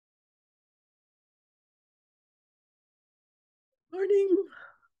Morning.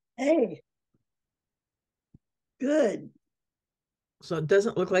 Hey, good. So it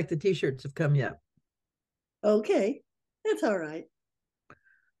doesn't look like the t-shirts have come yet. Okay, that's all right.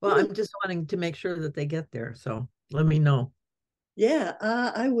 Well, I'm just wanting to make sure that they get there. So let me know. Yeah,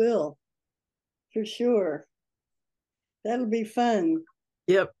 I will for sure. That'll be fun.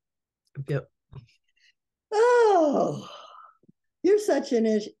 Yep. Yep. Oh, you're such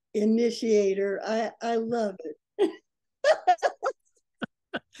an initiator. I love it.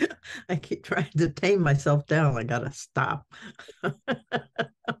 I keep trying to tame myself down. I gotta stop.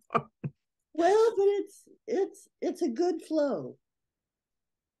 Well, but it's a good flow.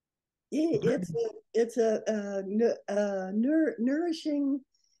 It's a nourishing,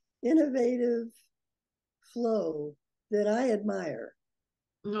 innovative flow that I admire.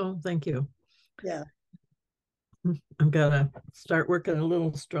 No, thank you. Yeah. I'm gonna start working a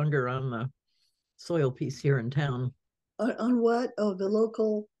little stronger on the soil piece here in town. On what? Oh, the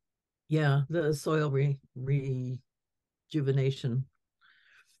local. Yeah, the soil rejuvenation.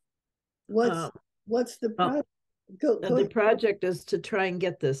 What's Uh, what's the well, project? Go the ahead. project is to try and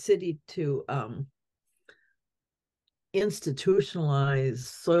get the city to institutionalize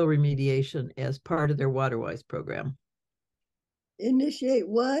soil remediation as part of their waterwise program. Initiate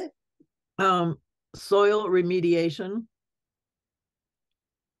what? Um, Soil remediation.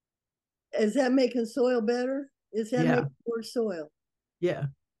 Is that making soil better? Is that Yeah, making more soil? yeah,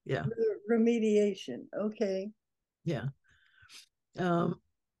 yeah, Remediation. Okay. yeah. Um,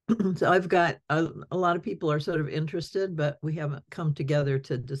 so I've got a lot of people are sort of interested, but we haven't come together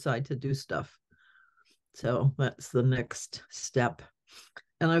to decide to do stuff. So that's the next step.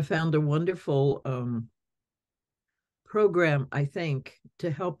 And I found a wonderful program, I think, to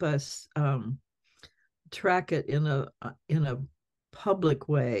help us track it in a public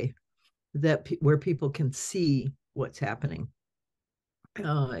way that where people can see what's happening.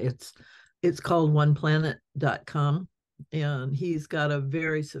 Uh, it's it's called oneplanet.com, and he's got a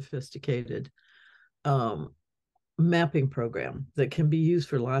very sophisticated um, mapping program that can be used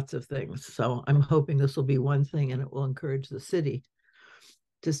for lots of things. So I'm hoping this will be one thing, and it will encourage the city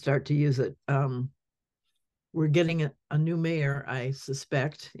to start to use it. We're getting a new mayor, I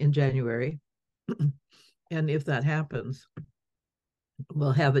suspect, in January, and if that happens,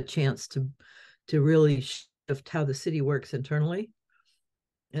 we'll have a chance to really shift how the city works internally.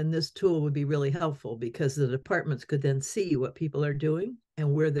 And this tool would be really helpful because the departments could then see what people are doing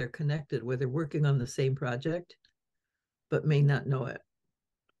and where they're connected, where they're working on the same project, but may not know it.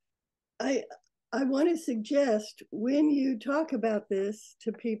 I I want to suggest when you talk about this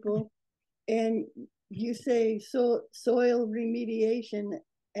to people and you say soil remediation,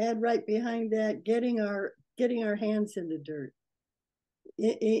 add right behind that getting our hands in the dirt,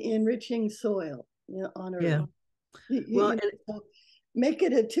 enriching soil, on earth. Yeah. You, Well, you know, make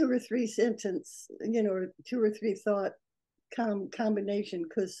it a two or three sentence, or two or three thought combination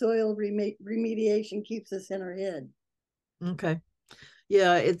because soil remediation keeps us in our head. okay.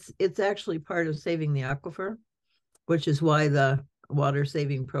 Yeah, it's actually part of saving the aquifer, which is why the water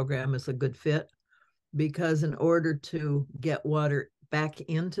saving program is a good fit. Because in order to get water back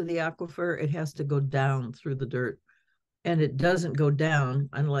into the aquifer, it has to go down through the dirt. And it doesn't go down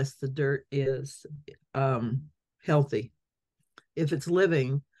unless the dirt is healthy. If it's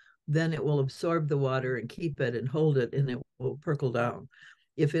living, then it will absorb the water and keep it and hold it, and it will percolate down.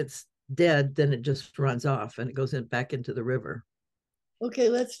 If it's dead, then it just runs off and it goes back into the river. Okay,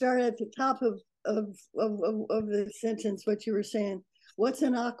 let's start at the top of the sentence. What you were saying. What's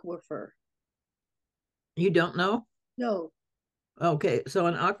an aquifer? You don't know? No. Okay, so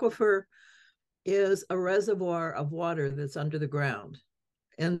an aquifer is a reservoir of water that's under the ground.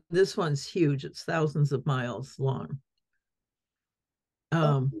 And this one's huge, it's thousands of miles long. Oh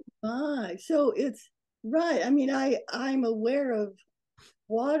Um, my. So it's right. I mean, I'm aware of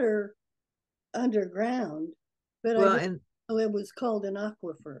water underground, but I well, didn't and know it was called an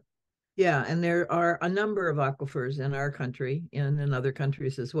aquifer. yeah, and there are a number of aquifers in our country and in other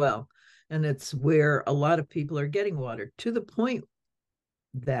countries as well. And it's where a lot of people are getting water to the point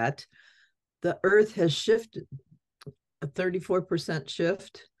that the earth has shifted a 34%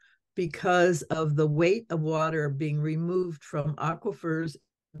 shift because of the weight of water being removed from aquifers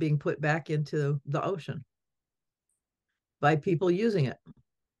being put back into the ocean by people using it.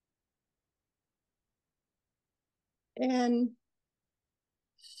 And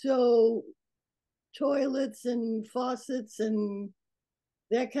so toilets and faucets and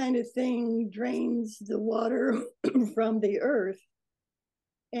that kind of thing drains the water from the earth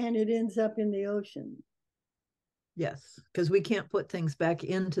and it ends up in the ocean. Yes, because we can't put things back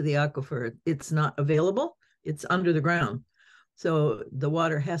into the aquifer. It's not available. It's under the ground. So the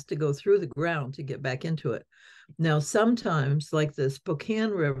water has to go through the ground to get back into it. Now, sometimes, like the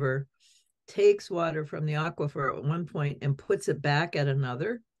Spokane River takes water from the aquifer at one point and puts it back at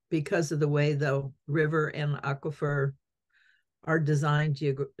another because of the way the river and aquifer are designed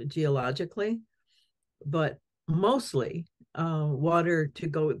geologically. But mostly, water to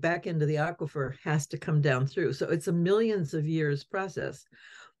go back into the aquifer has to come down through. So it's a millions of years process.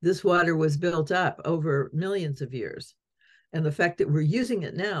 This water was built up over millions of years. And the fact that we're using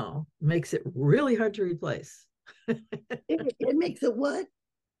it now makes it really hard to replace. It makes it what?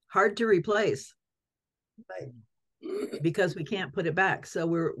 Hard to replace. Right. Because we can't put it back. So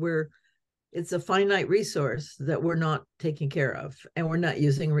we're it's a finite resource that we're not taking care of, and we're not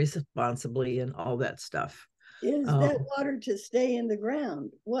using responsibly and all that stuff. Is that water to stay in the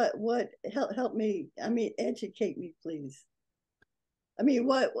ground? What help me, I mean, educate me, please. I mean,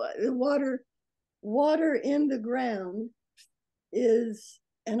 what water in the ground is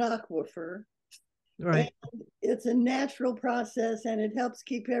an aquifer. Right. And it's a natural process and it helps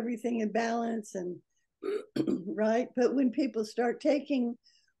keep everything in balance and right. But when people start taking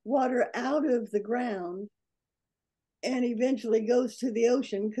water out of the ground and eventually goes to the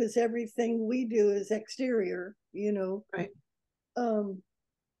ocean, because everything we do is exterior, you know. Right.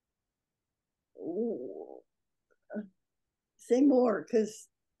 Say more, because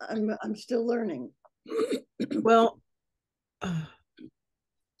I'm still learning. Well,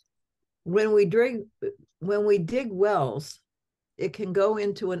 when we dig wells, it can go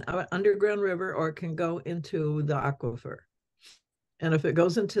into an underground river or it can go into the aquifer. And if it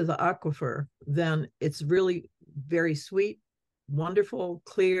goes into the aquifer, then it's really very sweet, wonderful,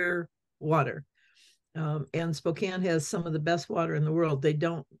 clear water. And Spokane has some of the best water in the world. They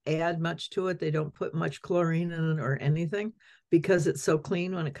don't add much to it. They don't put much chlorine in it or anything because it's so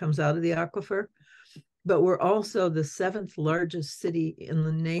clean when it comes out of the aquifer. But we're also the 7th largest city in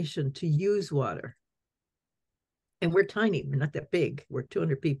the nation to use water. And we're tiny. We're not that big. We're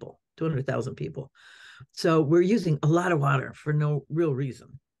 200 people, 200,000 people. So we're using a lot of water for no real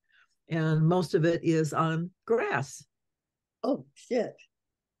reason. And most of it is on grass. Oh, shit.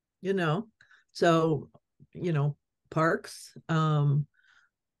 You know, so, you know, parks, golf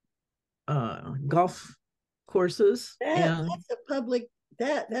courses. That's a public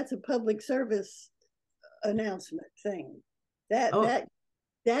service announcement thing.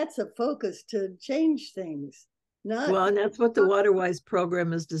 That's a focus to change things. Not well, and that's what the WaterWise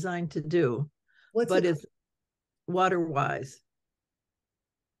program is designed to do. It's WaterWise.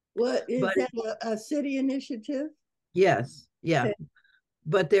 What is that, a city initiative? Yes, yeah. Okay.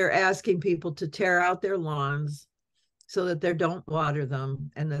 But they're asking people to tear out their lawns so that they don't water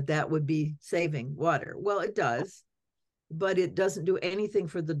them, and that would be saving water. Well, it does, but it doesn't do anything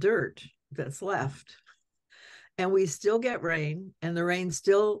for the dirt that's left. And we still get rain, and the rain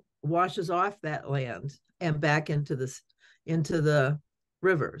still washes off that land and back into the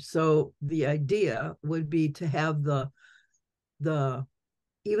river. So the idea would be to have the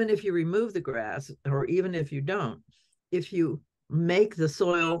even if you remove the grass, or even if you don't, if you make the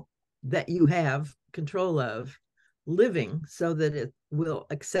soil that you have control of living so that it will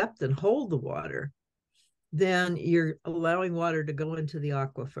accept and hold the water, then you're allowing water to go into the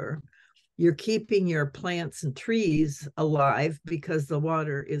aquifer. You're keeping your plants and trees alive because the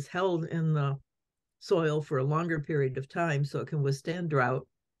water is held in the soil for a longer period of time so it can withstand drought.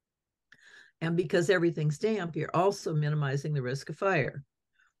 And because everything's damp, you're also minimizing the risk of fire.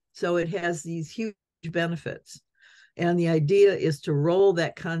 So it has these huge benefits. And the idea is to roll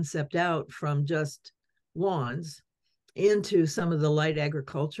that concept out from just lawns into some of the light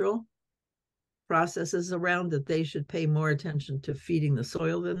agricultural processes around that. They should pay more attention to feeding the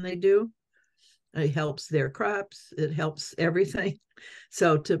soil than they do. It helps their crops. It helps everything.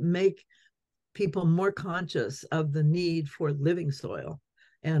 So to make people more conscious of the need for living soil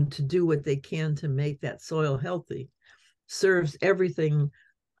and to do what they can to make that soil healthy serves everything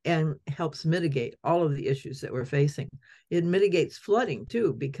and helps mitigate all of the issues that we're facing. It mitigates flooding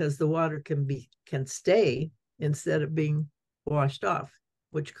too, because the water can stay instead of being washed off,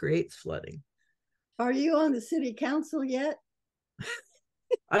 which creates flooding. Are you on the city council yet?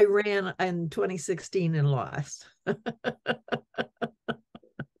 I ran in 2016 and lost.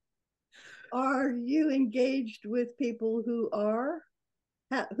 Are you engaged with people who are?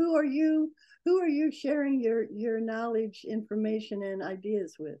 Who are you sharing your knowledge, information, and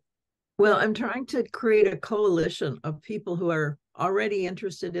ideas with? Well, I'm trying to create a coalition of people who are already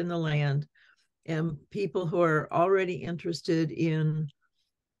interested in the land and people who are already interested in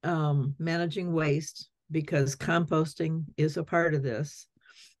managing waste, because composting is a part of this,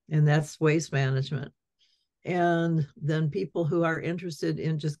 and that's waste management. and then people who are interested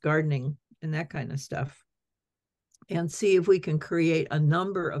in just gardening and that kind of stuff, and see if we can create a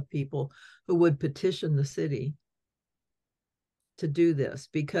number of people who would petition the city to do this,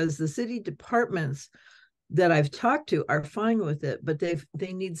 because the city departments that I've talked to are fine with it, but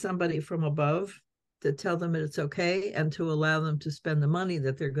they need somebody from above to tell them that it's okay and to allow them to spend the money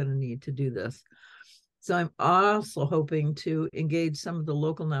that they're going to need to do this. So I'm also hoping to engage some of the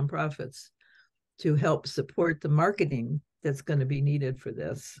local nonprofits to help support the marketing that's going to be needed for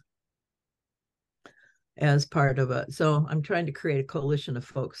this as part of it. So I'm trying to create a coalition of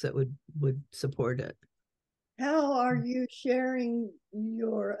folks that would support it. How are you sharing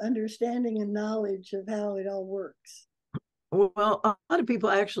your understanding and knowledge of how it all works? Well, a lot of people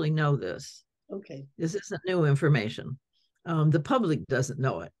actually know this. Okay. This isn't new information. The public doesn't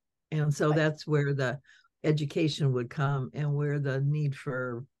know it. And so that's where the education would come, and where the need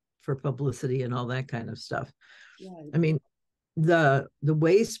for publicity and all that kind of stuff. Right. I mean, the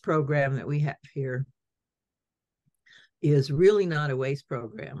waste program that we have here is really not a waste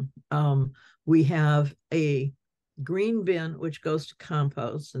program. We have a green bin, which goes to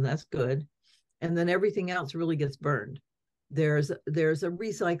compost, and that's good. And then everything else really gets burned. There's a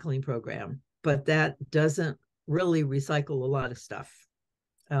recycling program, but that doesn't really recycle a lot of stuff.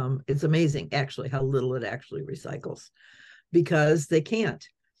 It's amazing, actually, how little it actually recycles, because they can't.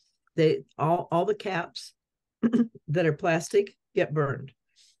 All the caps that are plastic get burned.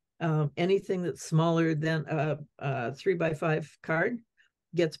 Anything that's smaller than a 3x5 card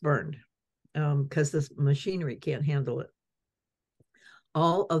gets burned, because this machinery can't handle it.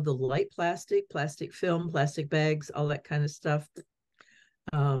 All of the light plastic film, plastic bags, all that kind of stuff,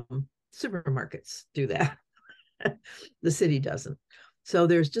 supermarkets do that. The city doesn't. So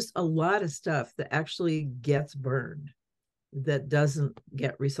there's just a lot of stuff that actually gets burned that doesn't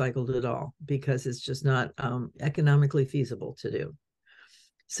get recycled at all, because it's just not economically feasible to do.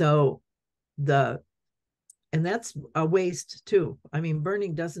 So and that's a waste too. I mean,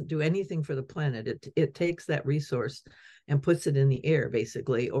 burning doesn't do anything for the planet. It takes that resource and puts it in the air,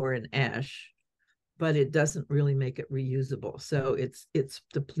 basically, or in ash, but it doesn't really make it reusable. So it's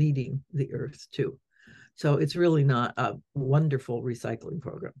depleting the earth too. So it's really not a wonderful recycling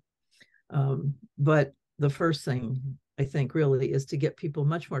program. But the first thing, I think, really is to get people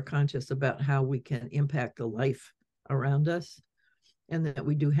much more conscious about how we can impact the life around us, and that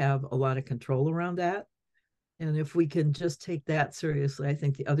we do have a lot of control around that. And if we can just take that seriously, I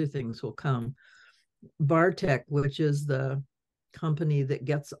think the other things will come. Bartek, which is the company that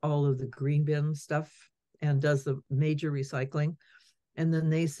gets all of the green bin stuff and does the major recycling, and then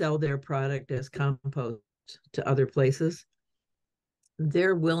they sell their product as compost to other places,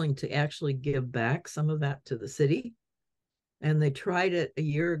 they're willing to actually give back some of that to the city. And they tried it a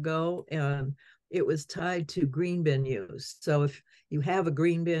year ago, and it was tied to green bin use. So if you have a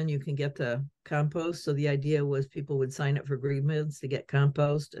green bin, you can get the compost. So the idea was people would sign up for green bins to get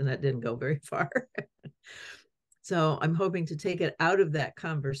compost, and that didn't go very far. So I'm hoping to take it out of that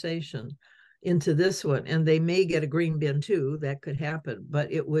conversation into this one, and they may get a green bin too. That could happen,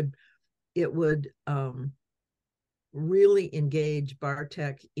 but it would really engage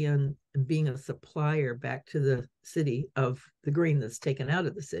Bartek in being a supplier back to the city of the green that's taken out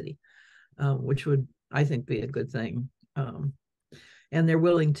of the city, which would, I think, be a good thing. And they're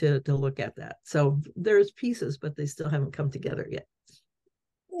willing to look at that. So there's pieces, but they still haven't come together yet.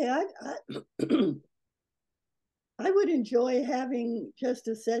 Yeah, I would enjoy having just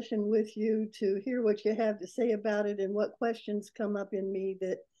a session with you to hear what you have to say about it, and what questions come up in me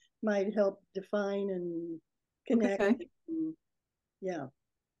that might help define and connect. Okay. Yeah.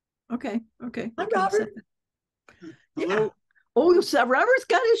 Okay. Hi, Robert. Yeah. Oh, so Robert's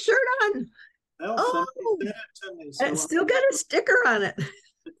got his shirt on. Well, oh, sent it to me, so it's still got a sticker on it.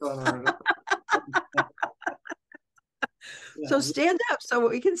 Yeah. So stand up so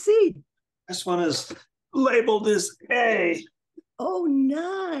we can see. This one is labeled as A. Oh,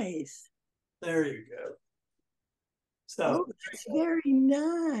 nice. There you go. So oh, that's very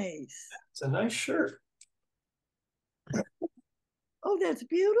nice. It's a nice shirt. Oh, that's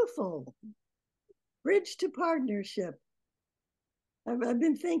beautiful. Bridge to partnership. I've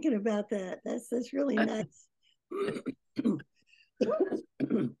been thinking about that. That's really nice.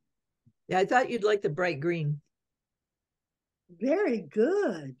 Yeah, I thought you'd like the bright green. Very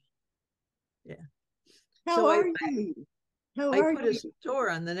good. Yeah. How are you? I put a store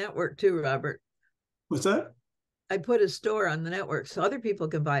on the network too, Robert. What's that? I put a store on the network so other people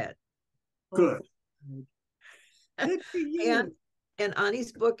can buy it. Good. Good for you. And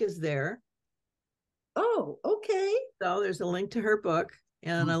Ani's book is there. Oh, okay. So there's a link to her book.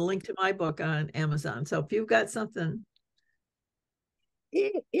 and a link to my book on Amazon. So if you've got something,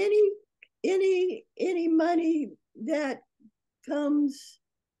 any money that comes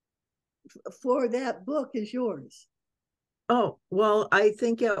for that book is yours. oh, well, I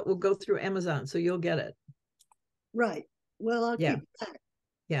think it will go through Amazon, so you'll get it. Right. Well, I'll Yeah. keep that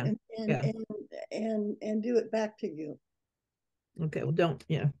Yeah. and do it back to you. Okay. Well, don't,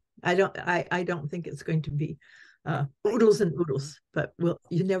 yeah. I don't think it's going to be oodles and oodles, but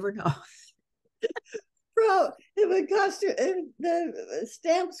you never know. Bro, it would cost you, the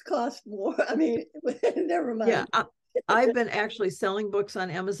stamps cost more. I mean, never mind. Yeah. I've been actually selling books on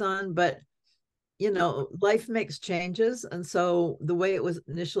Amazon, but life makes changes. And so the way it was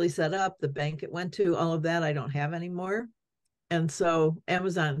initially set up, the bank it went to, all of that, I don't have anymore. And so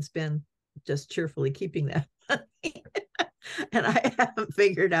Amazon's been just cheerfully keeping that money. And I haven't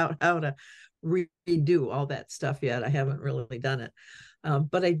figured out how to redo all that stuff yet. I haven't really done it.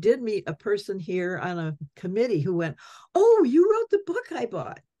 But I did meet a person here on a committee who went, "Oh, you wrote the book I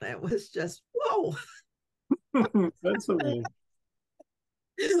bought." It was just, whoa. That's amazing.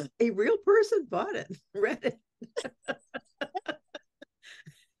 A real person bought it, read it.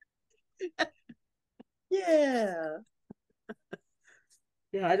 Yeah.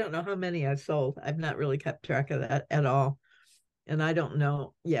 Yeah, I don't know how many I've sold. I've not really kept track of that at all. And I don't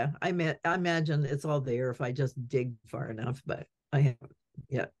know. Yeah, I imagine it's all there if I just dig far enough, but I haven't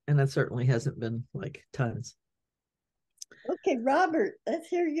yet. And it certainly hasn't been like tons. Okay, Robert, let's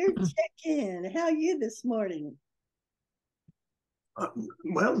hear your check-in. How are you this morning?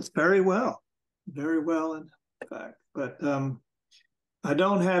 Well, it's very well, in fact. But I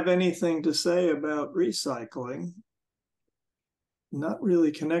don't have anything to say about recycling. Not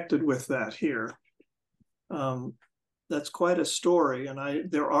really connected with that here. That's quite a story,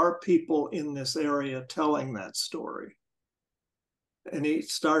 and there are people in this area telling that story. And it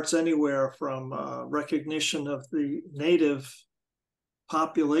starts anywhere from recognition of the native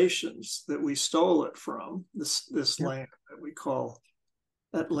populations that we stole it from, this land that we call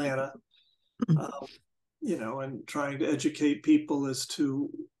Atlanta, and trying to educate people as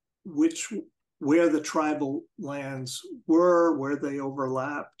to where the tribal lands were, where they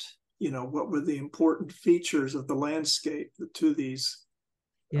overlapped, what were the important features of the landscape to these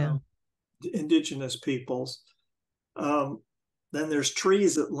indigenous peoples. Then there's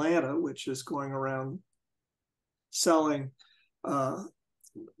Trees Atlanta, which is going around selling,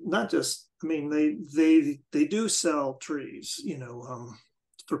 not just, I mean, they do sell trees,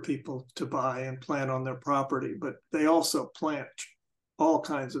 for people to buy and plant on their property, but they also plant all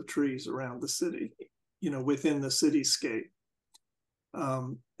kinds of trees around the city, within the cityscape.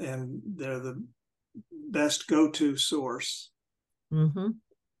 And they're the best go-to source. Mm-hmm.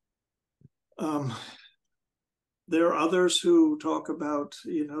 There are others who talk about,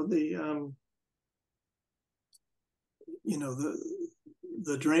 the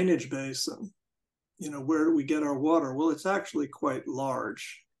drainage basin, where do we get our water? Well, it's actually quite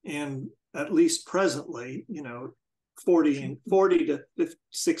large. And at least presently, 40 to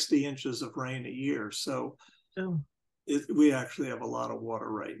 60 inches of rain a year. So we actually have a lot of water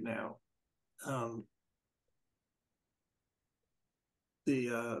right now.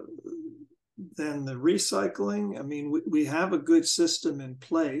 Then the recycling, I mean, we have a good system in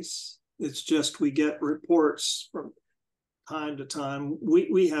place. It's just we get reports from time to time.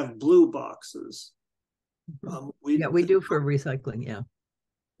 We have blue boxes. We do for recycling. Yeah.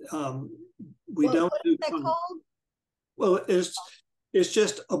 We don't do. What is that called? Well, it's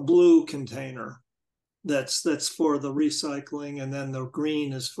just a blue container that's for the recycling, and then the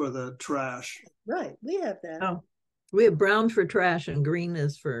green is for the trash. Right, we have that. Oh, we have brown for trash and green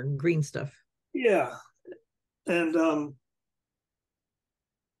is for green stuff. Yeah, and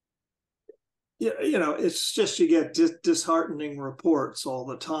it's just you get disheartening reports all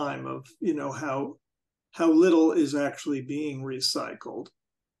the time of how little is actually being recycled,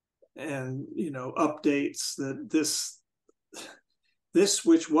 and updates that this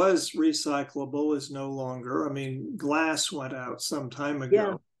which was recyclable is no longer. I mean, glass went out some time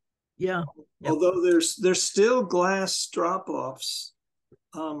ago. Yeah. Although there's still glass drop-offs.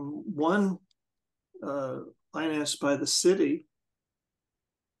 One financed by the city.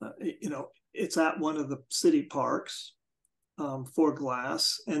 It's at one of the city parks for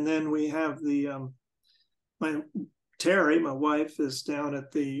glass, and then we have Terry, my wife, is down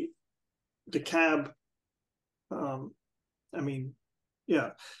at the DeKalb.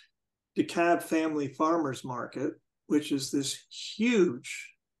 DeKalb Family Farmers Market, which is this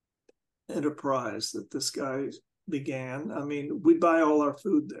huge enterprise that this guy began. I mean, we buy all our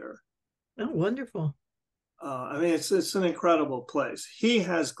food there. Oh, wonderful. I mean, it's an incredible place. He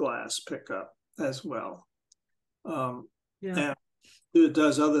has glass pickup as well. Yeah. And it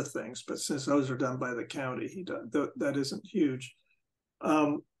does other things, but since those are done by the county, he does, that isn't huge.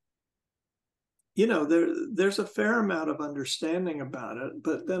 You know, there's a fair amount of understanding about it,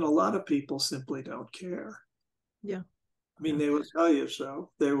 but then a lot of people simply don't care. Yeah. I mean, they will tell you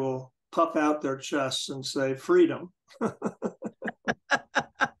so. They will puff out their chests and say freedom.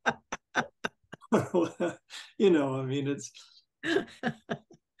 You know, I mean, it's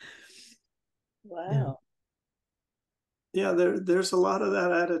Wow. yeah, there's a lot of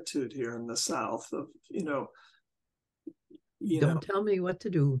that attitude here in the South of, Don't tell me what to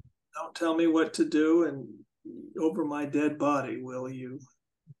do. don't tell me what to do, and over my dead body, will you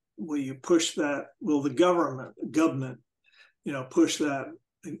push that? Will the government, push that,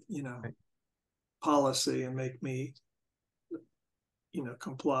 Right. policy and make me,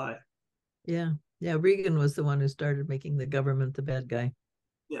 comply? Yeah. Yeah. Reagan was the one who started making the government the bad guy.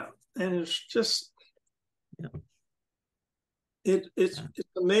 Yeah. And it's just, Yeah. it's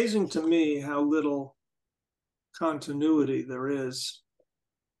amazing to me how little continuity there is,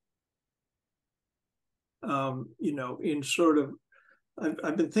 in sort of,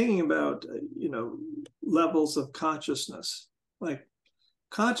 I've been thinking about, levels of consciousness. Like,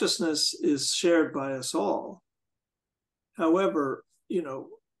 consciousness is shared by us all. However,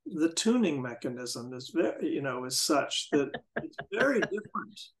 the tuning mechanism is very, is such that it's very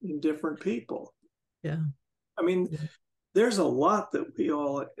different in different people. Yeah. I mean, Yeah. there's a lot that we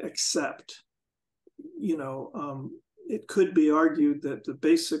all accept. It could be argued that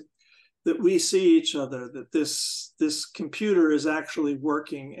that we see each other, that this computer is actually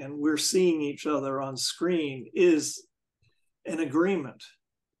working and we're seeing each other on screen is an agreement.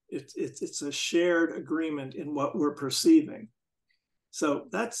 It's a shared agreement in what we're perceiving. So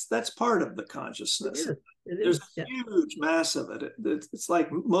that's part of the consciousness. There's a huge mass of it. It's like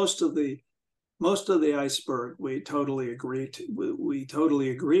most of the iceberg we totally agree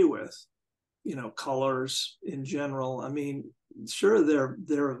with. Colors in general. I mean, sure, there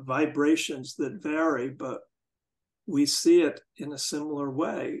are vibrations that vary, but we see it in a similar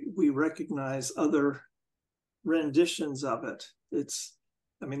way. We recognize other renditions of it.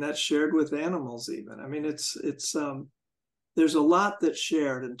 That's shared with animals even. I mean, there's a lot that's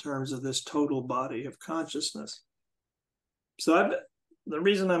shared in terms of this total body of consciousness. So the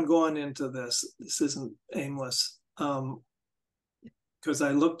reason I'm going into this isn't aimless, because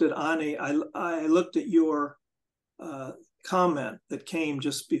I looked at Ani, I looked at your comment that came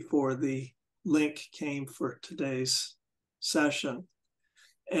just before the link came for today's session.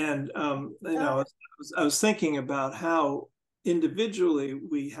 And, I was thinking about how individually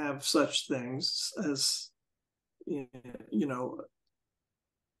we have such things as, an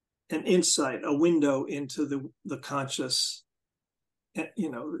insight, a window into the conscious,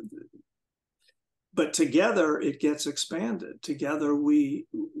 but together it gets expanded. Together we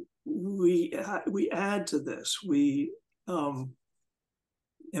add to this. We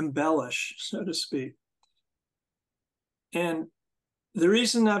embellish, so to speak. And the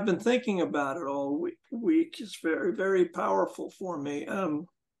reason I've been thinking about it all week is very, very powerful for me.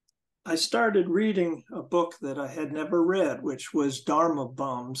 I started reading a book that I had never read, which was Dharma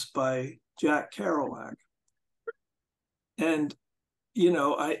Bums by Jack Kerouac. And,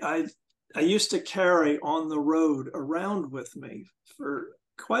 I used to carry On the Road around with me for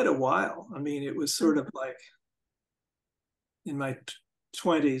quite a while. I mean, it was sort of like in my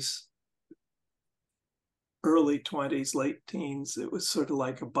 20s, early 20s, late teens. It was sort of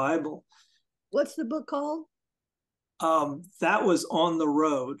like a Bible. What's the book called? That was On the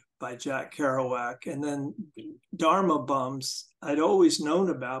Road by Jack Kerouac. And then Dharma Bums, I'd always known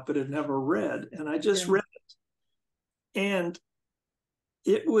about, but had never read. And I just read it. And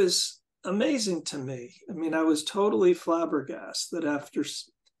it was amazing to me. I mean, I was totally flabbergasted that after,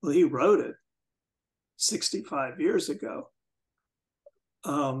 he wrote it 65 years ago.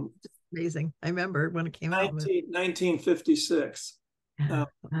 Amazing. I remember when it came out. 1956 Wow.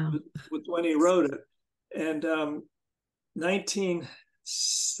 with when he wrote it. And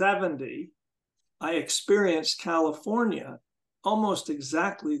 1970, I experienced California almost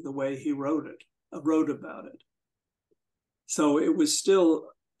exactly the way he wrote about it. So it was still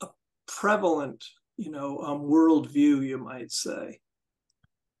a prevalent, worldview, you might say.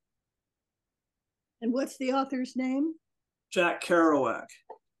 And what's the author's name? Jack Kerouac.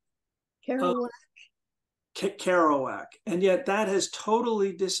 Kerouac. Kerouac. And yet that has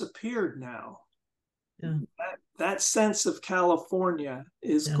totally disappeared now. Yeah. That sense of California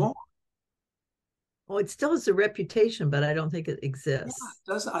is gone. Oh, it still has a reputation, but I don't think it Yeah, exists.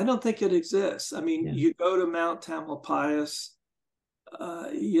 I don't think it exists. I mean, Yeah. you go to Mount Tamalpais,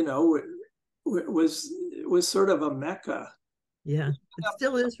 you know, it was sort of a mecca. Yeah. It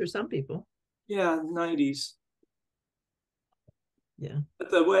still is for some people. Yeah, 90s. Yeah.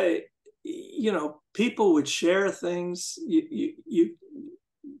 But the way, you know, people would share things. You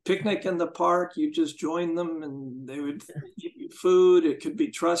picnic in the park, you just join them and they would give you food. It could be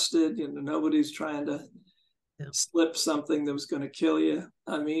trusted. You know, nobody's trying to slip something that was going to kill you.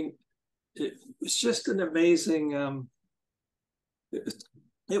 I mean, it was just an amazing,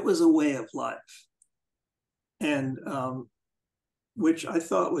 it was a way of life. And which I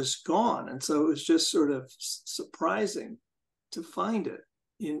thought was gone. And so it was just sort of surprising to find it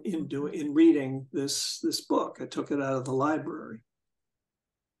in reading this book. I took it out of the library.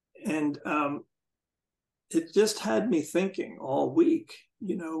 And it just had me thinking all week,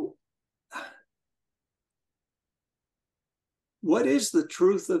 you know, what is the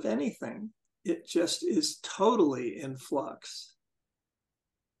truth of anything? It just is totally in flux.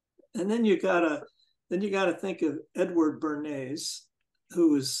 And then you gotta think of Edward Bernays,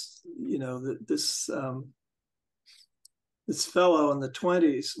 who was, you know, this fellow in the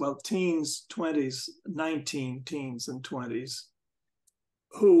 20s, well, teens, 20s, 19 teens and 20s,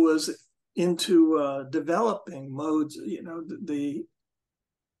 who was into developing modes, you know,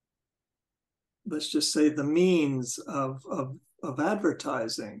 let's just say the means of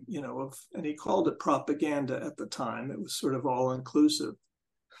advertising, you know, and he called it propaganda at the time. It was sort of all inclusive.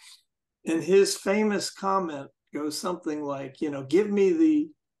 And his famous comment goes something like, you know, give me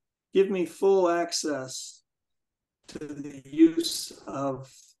full access to the use of,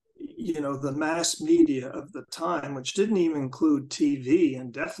 you know, the mass media of the time, which didn't even include TV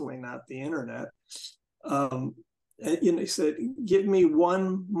and definitely not the internet. And, you know, he said, give me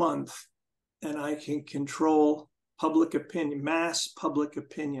 1 month and I can control public opinion, mass public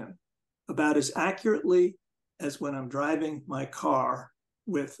opinion, about as accurately as when I'm driving my car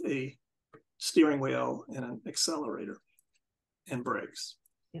with a steering wheel and an accelerator and brakes.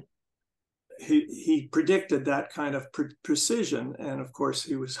 Yeah. He predicted that kind of precision. And of course,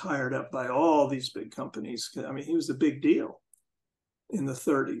 he was hired up by all these big companies. I mean, he was a big deal in the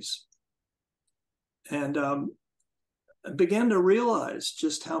 30s. And I began to realize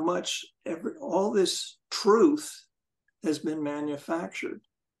just how much all this truth has been manufactured.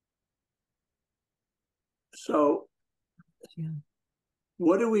 So, yeah.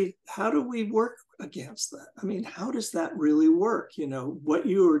 How do we work against that? I mean, how does that really work? You know, what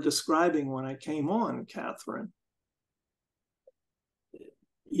you were describing when I came on, Kathryn,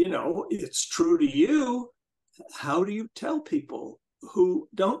 you know, it's true to you. How do you tell people who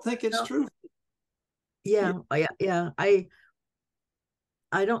don't think it's true? Yeah. I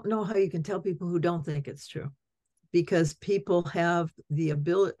don't know how you can tell people who don't think it's true, because people have the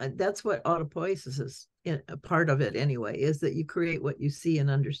ability. That's what autopoiesis is, a part of it anyway, is that you create what you see and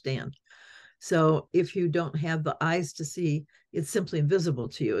understand. So if you don't have the eyes to see, it's simply invisible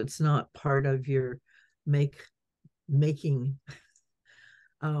to you. It's not part of your making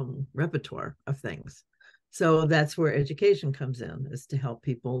repertoire of things. So that's where education comes in, is to help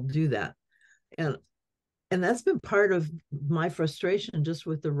people do that. And that's been part of my frustration just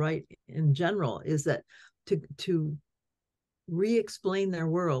with the right in general, is that to re-explain their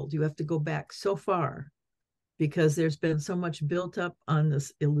world, you have to go back so far, because there's been so much built up on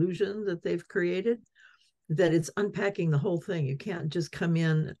this illusion that they've created, that it's unpacking the whole thing. You can't just come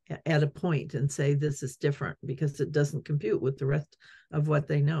in at a point and say this is different, because it doesn't compute with the rest of what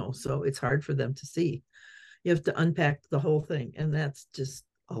they know. So it's hard for them to see. You have to unpack the whole thing, and that's just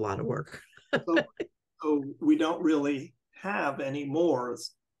a lot of work. So we don't really have anymore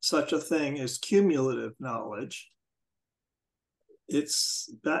such a thing as cumulative knowledge. It's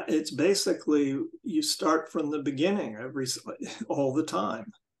basically you start from the beginning all the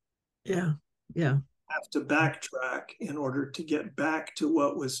time. Yeah. You have to backtrack in order to get back to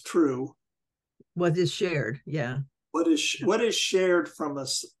what was true. What is shared? Yeah. What is shared from a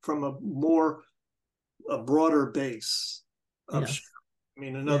broader base of. Yes. I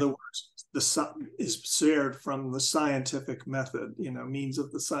mean, in other words, is shared from the scientific method, you know, means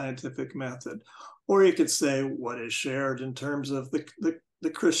of the scientific method. Or you could say what is shared in terms of the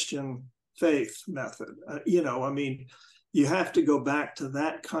Christian faith method. You know, I mean, you have to go back to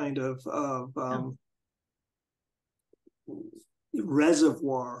that kind of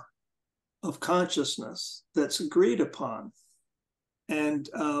reservoir of consciousness that's agreed upon. And,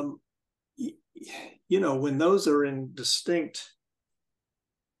 you know, when those are in distinct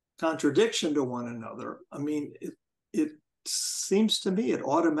contradiction to one another, I mean, seems to me it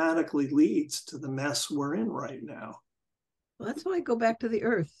automatically leads to the mess we're in right now. Well, that's why I go back to the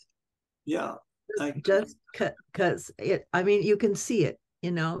earth. Yeah. Just because I mean, you can see it,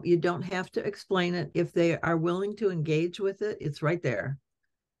 you don't have to explain it. If they are willing to engage with it, it's right there.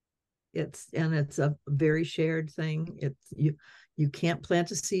 It's a very shared thing. You can't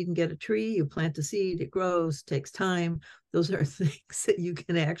plant a seed and get a tree. You plant a seed, it grows, takes time. Those are things that you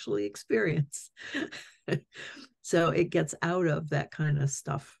can actually experience. So it gets out of that kind of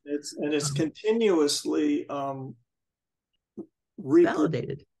stuff. It's continuously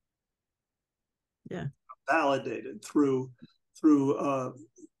validated. Yeah. Validated through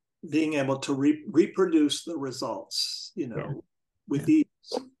being able to reproduce the results, with ease.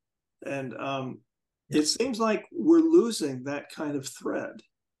 And it seems like we're losing that kind of thread.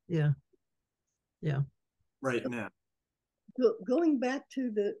 Yeah. Right now. Going back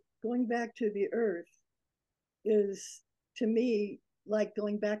to the earth is, to me, like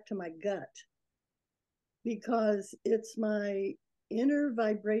going back to my gut, because it's my inner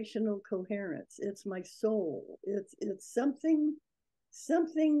vibrational coherence. It's my soul. It's something,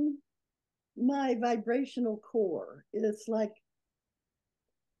 my vibrational core. It's like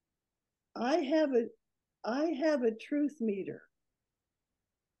I have a truth meter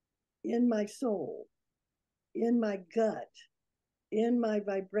in my soul, in my gut, in my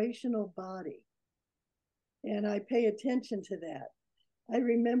vibrational body. And I pay attention to that. I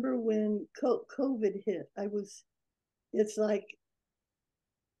remember when COVID hit, it's like,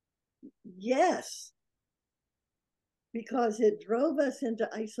 yes, because it drove us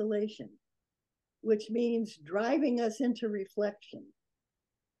into isolation, which means driving us into reflection,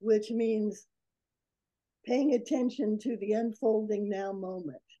 which means paying attention to the unfolding now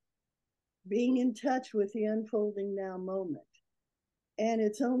moment, being in touch with the unfolding now moment. And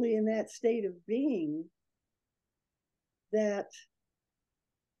it's only in that state of being that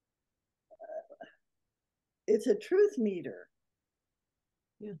it's a truth meter.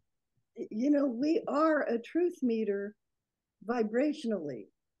 Yeah. We are a truth meter vibrationally.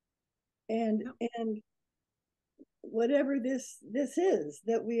 And whatever this is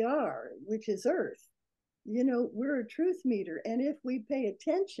that we are, which is Earth, we're a truth meter. And if we pay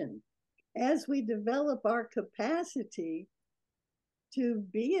attention, as we develop our capacity to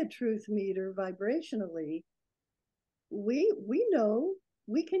be a truth meter vibrationally, we know,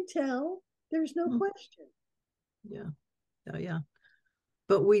 we can tell, there's no question. Yeah.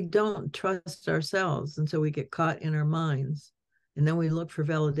 But we don't trust ourselves, and so we get caught in our minds, and then we look for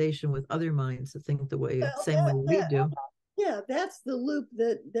validation with other minds that think the same way we do. Yeah, that's the loop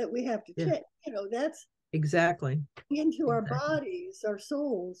that we have to change. That's exactly into our bodies, our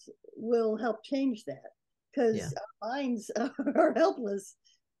souls will help change that, because our minds are helpless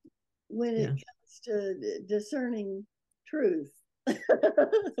when it comes to discerning truth.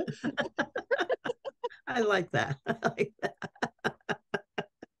 I like that.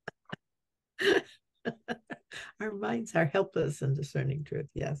 Our minds are helpless in discerning truth.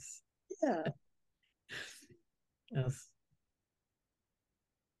 Yes. Yeah. Yes.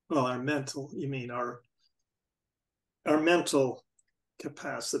 Well, our mental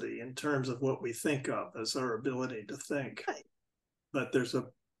capacity in terms of what we think of as our ability to think. Right. But there's a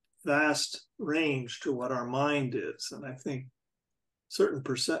vast range to what our mind is. And I think certain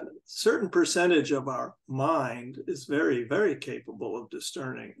percentage of our mind is very, very capable of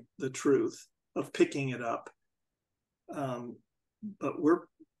discerning the truth, of picking it up. But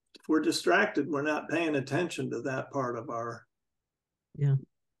if we're distracted, we're not paying attention to that part of our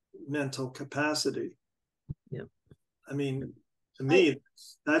mental capacity. Yeah. I mean, to me,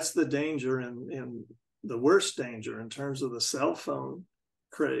 that's the danger, in the worst danger in terms of the cell phone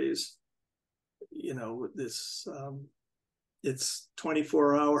craze. This it's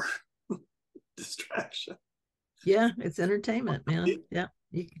 24-hour distraction. Yeah, it's entertainment, man. Yeah.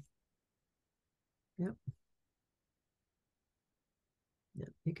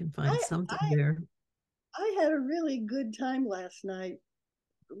 You can find something there. I had a really good time last night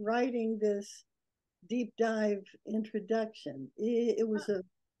writing this deep dive introduction. It was an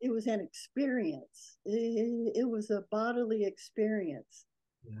experience. It was a bodily experience.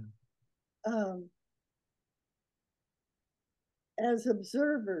 Yeah. As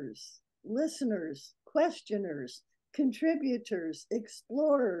observers, listeners, questioners, contributors,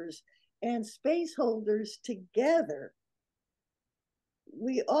 explorers, and space holders together,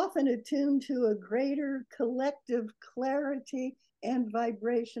 we often attune to a greater collective clarity and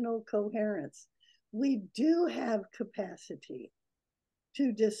vibrational coherence. We do have capacity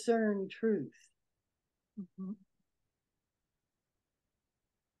to discern truth. Mm-hmm.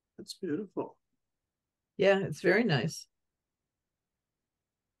 That's beautiful. Yeah, it's very nice.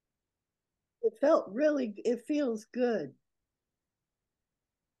 it feels good.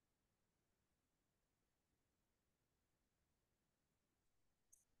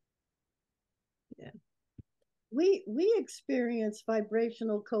 Yeah. We experience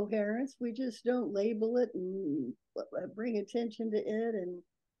vibrational coherence. We just don't label it and bring attention to it, and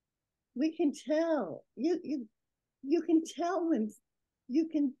we can tell. You can tell when you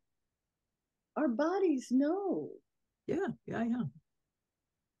can. Our bodies know. Yeah.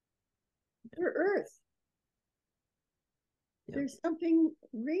 We're Earth. Yeah. There's something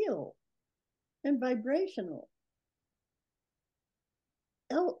real and vibrational,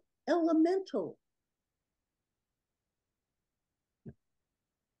 elemental.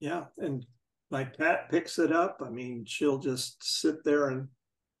 Yeah, and my cat picks it up. I mean, she'll just sit there and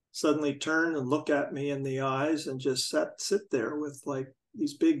suddenly turn and look at me in the eyes and just sit there with like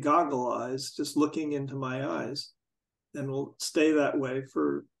these big goggle eyes, just looking into my eyes, and will stay that way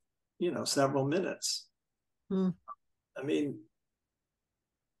for, several minutes. I mean,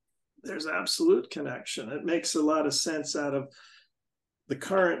 there's absolute connection. It makes a lot of sense out of the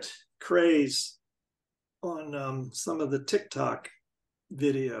current craze on some of the TikTok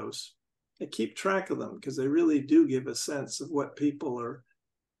videos. I keep track of them because they really do give a sense of what people are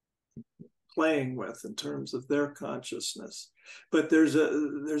playing with in terms of their consciousness. But there's a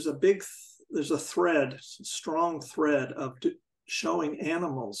strong thread of showing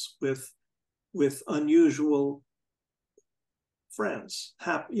animals with unusual friends,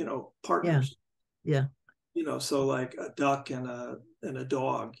 partners. Yeah. So like a duck and a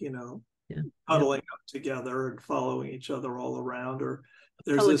dog, Yeah. huddling up together and following each other all around. Or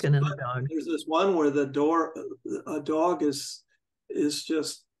there's Pelican and a dog. There's this one where a dog is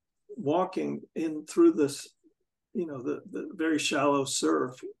just walking in through this, the very shallow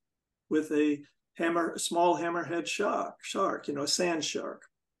surf with a small hammerhead shark, a sand shark,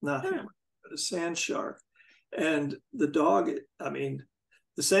 not hammer, but a sand shark. And the dog, I mean,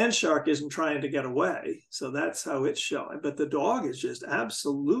 the sand shark isn't trying to get away, so that's how it's showing. But the dog is just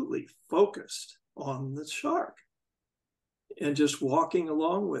absolutely focused on the shark and just walking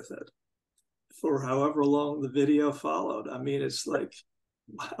along with it for however long the video followed. I mean, it's like,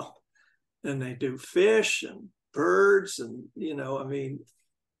 wow. And they do fish and birds, and I mean,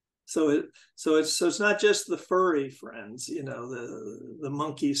 so it's not just the furry friends, the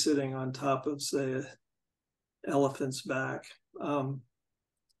monkey sitting on top of, say, an elephant's back.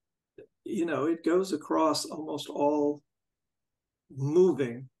 It goes across almost all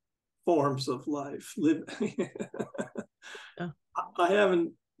moving forms of life. Yeah.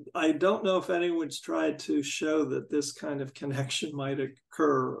 I don't know if anyone's tried to show that this kind of connection might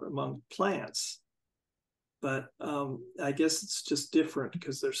occur among plants, but I guess it's just different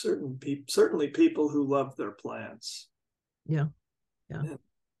because there's certainly people who love their plants. Yeah. And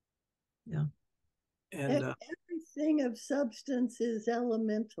everything of substance is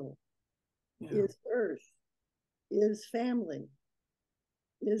elemental, is earth, is family,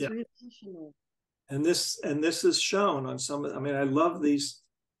 is relational. And this is shown on some. I mean, I love these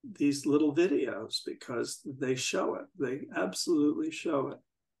little videos because they show it. They absolutely show it.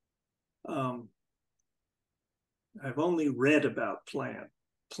 I've only read about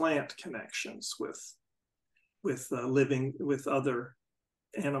plant connections with living with other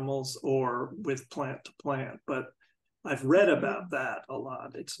animals or with plant to plant, but I've read about that a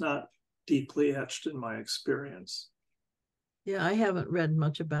lot. It's not deeply etched in my experience. Yeah, I haven't read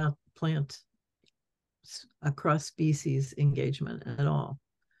much about plant across species engagement at all.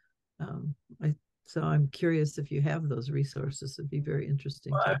 So I'm curious if you have those resources. It'd be very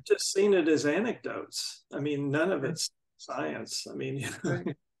interesting. Well, I've just seen it as anecdotes. I mean, none of it's science. I mean,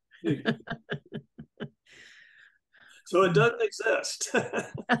 so it doesn't exist.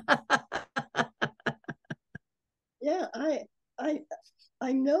 Yeah,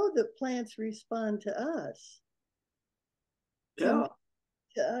 I know that plants respond to us. Yeah.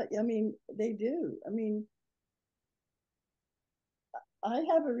 I mean, they do. I mean, I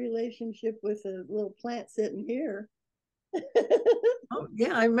have a relationship with a little plant sitting here. Oh,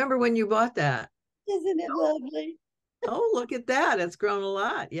 yeah, I remember when you bought that. Isn't it lovely? Oh, look at that. It's grown a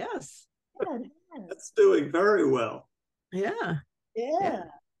lot. Yes. Yeah, it has. It's doing very well. Yeah. Yeah.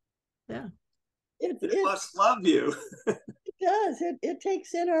 It must love you. It does. It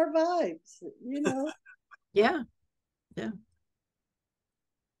takes in our vibes, Yeah.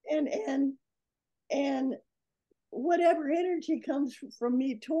 And whatever energy comes from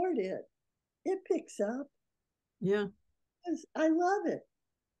me toward it, it picks up. Yeah. Because I love it.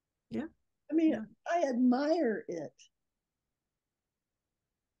 Yeah. I mean, I admire it.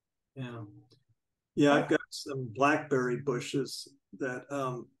 Yeah, I've got some blackberry bushes that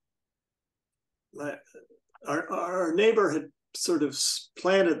our neighbor had sort of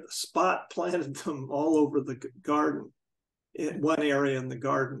planted them all over the garden, in one area in the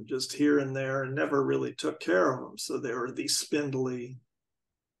garden, just here and there, and never really took care of them. So they were these spindly,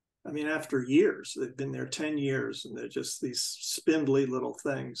 I mean, after years, they've been there 10 years, and they're just these spindly little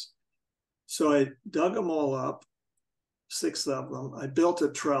things. So I dug them all up, 6 of them. I built a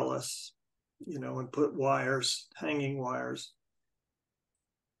trellis, and put wires, hanging wires,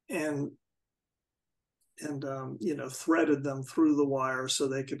 and threaded them through the wire so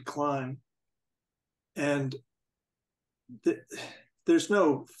they could climb. And there's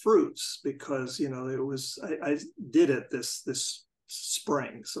no fruits because, I did it this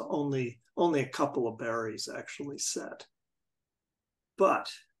spring, so only a couple of berries actually set.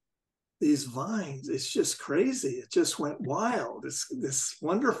 But these vines, it's just crazy. It just went wild. It's this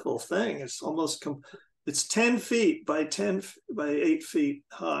wonderful thing. It's almost, it's 10 feet by 8 feet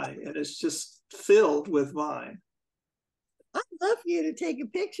high, and it's just filled with vine. I'd love for you to take a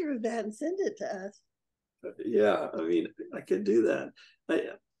picture of that and send it to us. Yeah, I mean, I could do that.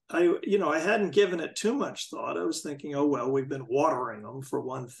 I hadn't given it too much thought. I was thinking, oh, well, we've been watering them for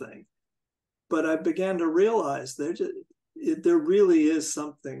one thing. But I began to realize there really is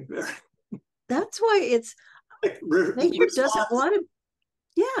something there. That's why it's nature doesn't want to.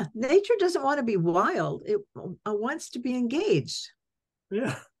 Yeah, nature doesn't want to be wild. It wants to be engaged.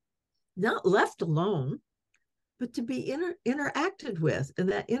 Yeah, not left alone, but to be interacted with,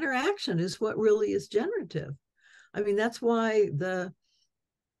 and that interaction is what really is generative. I mean, that's why the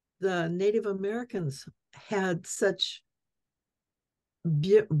Native Americans had such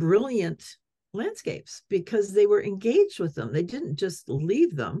brilliant landscapes, because they were engaged with them. They didn't just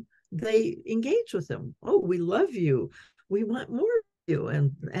leave them. They engage with them. Oh, we love you. We want more of you.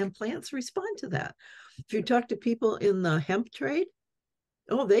 And plants respond to that. If you talk to people in the hemp trade,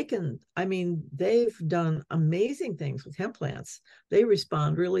 oh, they can, I mean, they've done amazing things with hemp plants. They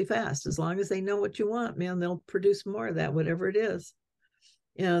respond really fast. As long as they know what you want, man, they'll produce more of that, whatever it is.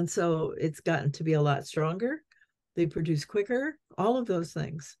 And so it's gotten to be a lot stronger. They produce quicker, all of those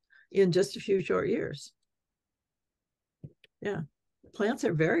things in just a few short years. Yeah. Plants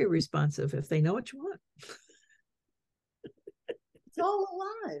are very responsive if they know what you want. It's all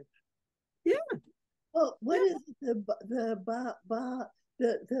alive. Yeah. Well, what is the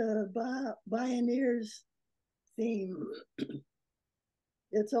Bioneers theme?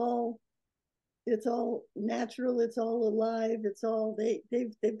 It's all natural. It's all alive. It's all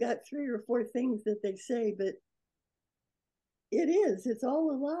they've got 3 or 4 things that they say, but it's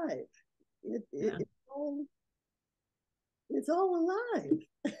all alive. It's all alive.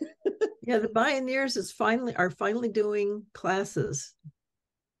 Yeah, the Bioneers are finally doing classes.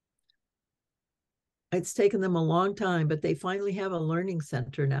 It's taken them a long time, but they finally have a learning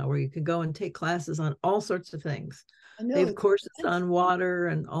center now where you can go and take classes on all sorts of things. They have courses on water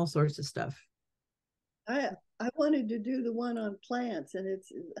and all sorts of stuff. I wanted to do the one on plants, and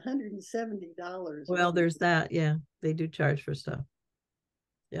it's $170. Well, there's that. Yeah, they do charge for stuff.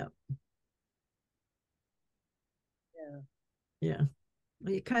 Yeah. Yeah.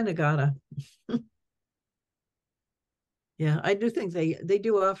 Well, you kind of gotta. Yeah, I do think they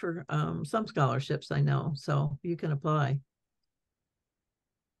do offer some scholarships, I know, so you can apply.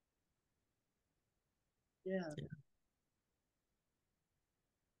 Yeah.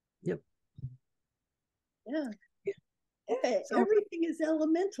 Yep. Yeah. Everything is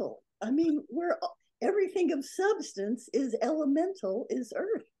elemental. I mean, everything of substance is elemental, is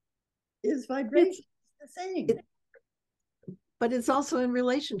earth, is vibration, the same. But it's also in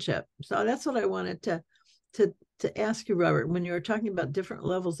relationship. So that's what I wanted to ask you, Robert, when you were talking about different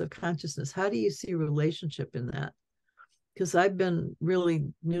levels of consciousness, how do you see relationship in that? Because I've been really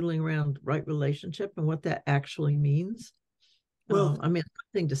noodling around right relationship and what that actually means. Well, I mean, it's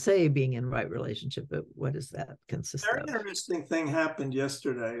one thing to say being in right relationship, but what does that consist of? Very interesting thing happened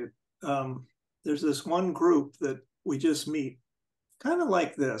yesterday. There's this one group that we just meet, kind of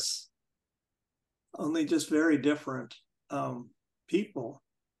like this, only just very different people.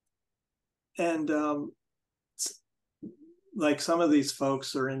 And like some of these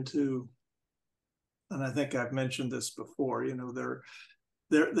folks are into, and I think I've mentioned this before,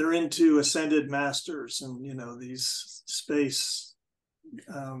 they're into ascended masters and, these space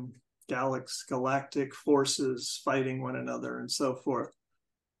galactic forces fighting one another and so forth.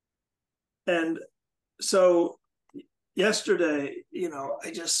 And so yesterday,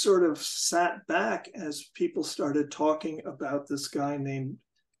 I just sort of sat back as people started talking about this guy named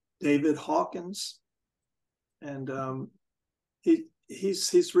David Hawkins. And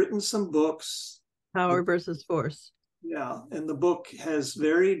he's written some books. Power versus Force. Yeah, and the book has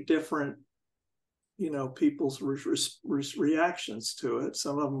very different people's reactions to it.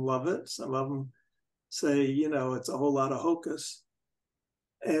 Some of them love it. Some of them say, it's a whole lot of hocus.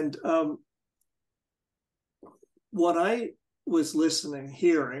 And what I was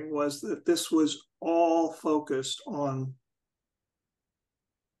hearing was that this was all focused on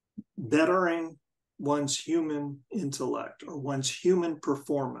bettering one's human intellect or one's human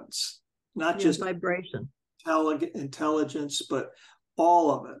performance, not just vibration, intelligence, but all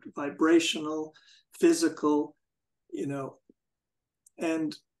of it, vibrational, physical,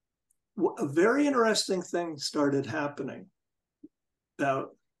 and a very interesting thing started happening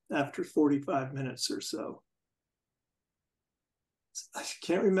about after 45 minutes or so. I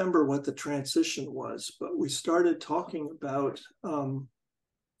can't remember what the transition was, but we started talking about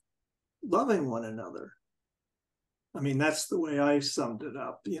loving one another. I mean, that's the way I summed it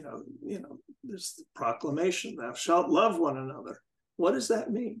up. There's the proclamation, thou shalt love one another. What does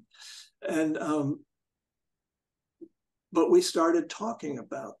that mean? And but we started talking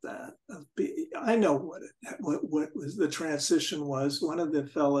about that. I know what was the transition was. One of the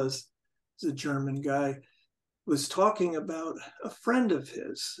fellas, the German guy, was talking about a friend of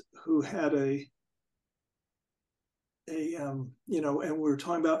his who had and we were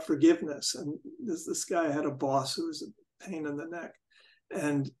talking about forgiveness. And this guy had a boss who was a pain in the neck.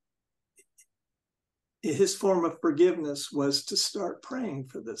 And his form of forgiveness was to start praying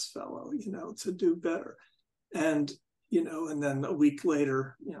for this fellow, to do better. And and then a week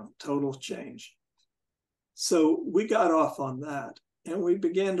later, total change. So we got off on that, and we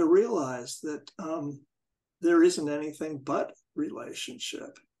began to realize that there isn't anything but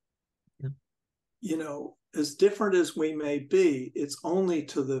relationship. Yeah. As different as we may be, it's only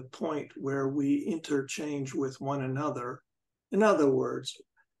to the point where we interchange with one another. In other words,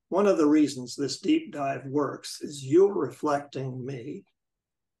 one of the reasons this deep dive works is you're reflecting me,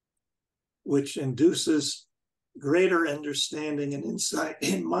 which induces greater understanding and insight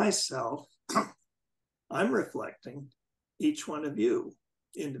in myself. I'm reflecting each one of you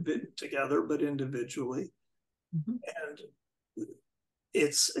together, but individually. Mm-hmm. And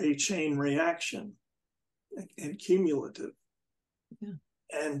it's a chain reaction and cumulative. Yeah.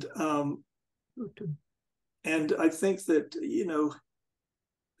 And I think that,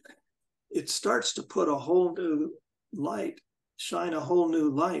 it starts to put a whole new light, shine a whole new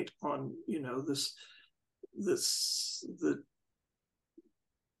light on,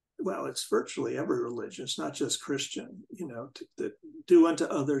 well, it's virtually every religion. It's not just Christian, that do unto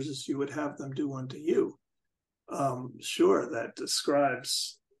others as you would have them do unto you. Sure, that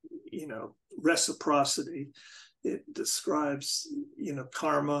describes, reciprocity. It describes,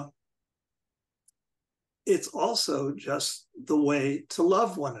 karma. It's also just the way to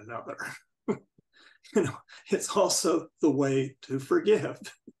love one another. It's also the way to forgive.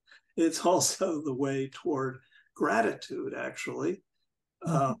 It's also the way toward gratitude, actually,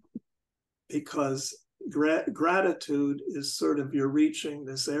 because gratitude is sort of, you're reaching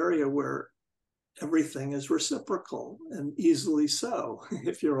this area where everything is reciprocal, and easily so,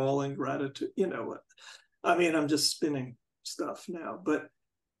 if you're all in gratitude. I mean, I'm just spinning stuff now, but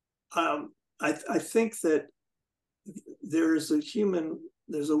I think that there's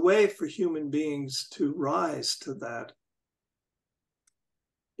a way for human beings to rise to that,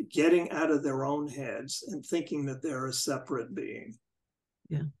 getting out of their own heads and thinking that they're a separate being.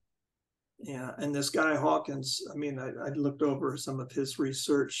 Yeah. Yeah. And this guy Hawkins, I mean, I looked over some of his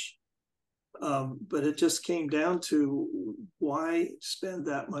research, but it just came down to, why spend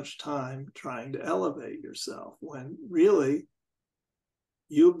that much time trying to elevate yourself when really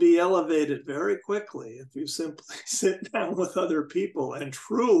you'll be elevated very quickly if you simply sit down with other people and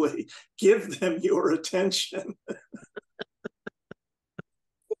truly give them your attention.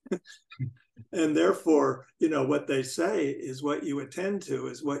 And therefore, what they say is what you attend to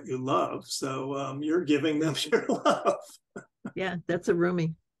is what you love. So you're giving them your love. Yeah, that's a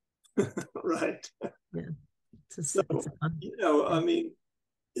roomie. Right. Yeah. I mean,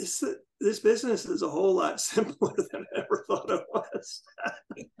 this business is a whole lot simpler than I ever thought it was.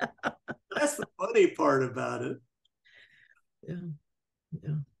 That's the funny part about it. Yeah.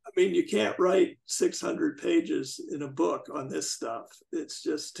 Yeah. I mean, you can't write 600 pages in a book on this stuff. It's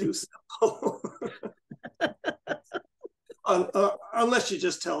just too simple. Unless you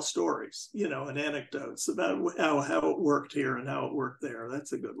just tell stories, and anecdotes about how it worked here and how it worked there.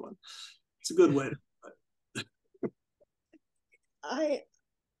 That's a good one. It's a good way to put it.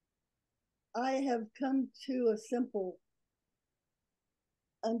 I have come to a simple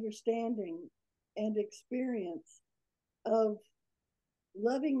understanding and experience of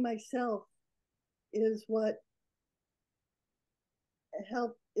loving myself is what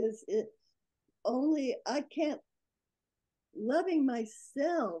help is it only I can't, loving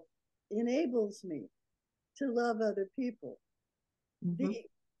myself enables me to love other people. Mm-hmm.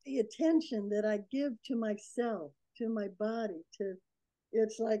 The attention that I give to myself, to my body, to,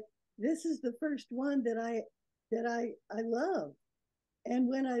 it's like, this is the first one that I love. And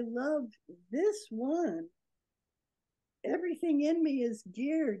when I love this one, everything in me is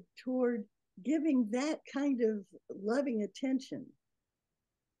geared toward giving that kind of loving attention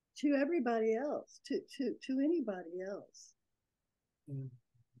to everybody else, to anybody else. Mm.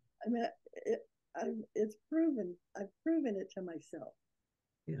 I mean, it's proven. I've proven it to myself.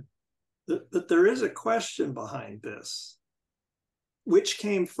 Yeah. But there is a question behind this. Which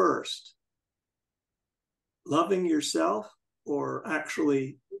came first? Loving yourself, or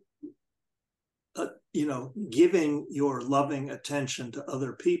actually, giving your loving attention to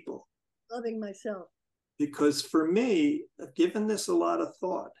other people? Loving myself. Because for me, I've given this a lot of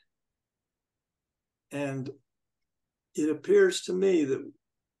thought. And it appears to me that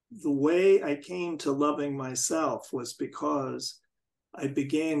the way I came to loving myself was because I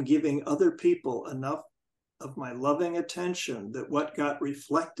began giving other people enough of my loving attention that what got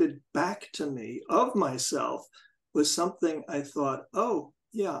reflected back to me of myself was something I thought, oh,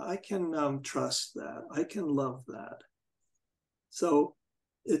 yeah, I can trust that. I can love that. So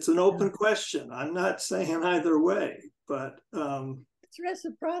it's an open question. I'm not saying either way, but it's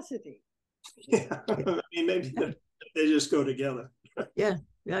reciprocity. Yeah, I mean, maybe they just go together. Yeah.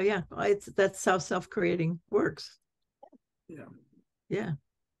 That's how self-creating works. Yeah. Yeah.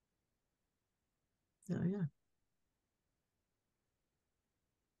 Yeah.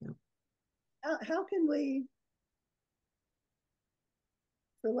 How can we,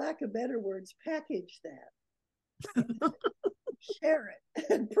 for lack of better words, package that, share it,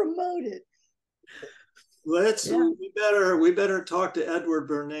 and promote it? We better talk to Edward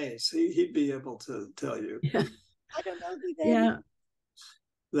Bernays. He'd be able to tell you. Yeah. I don't know who that is.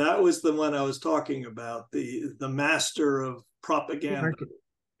 That was the one I was talking about, the master of propaganda.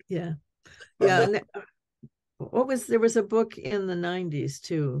 Yeah. And there was a book in the 90s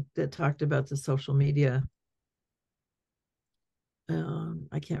too that talked about the social media.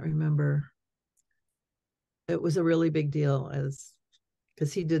 I can't remember. It was a really big deal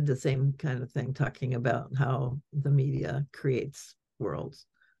because he did the same kind of thing, talking about how the media creates worlds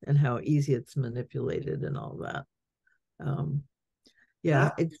and how easy it's manipulated and all that.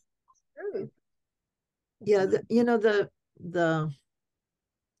 It's true. Yeah,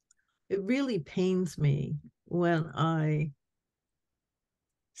 it really pains me when I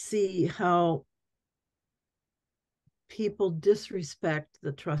see how people disrespect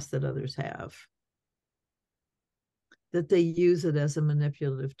the trust that others have, that they use it as a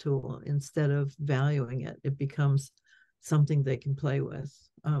manipulative tool instead of valuing it. It becomes something they can play with.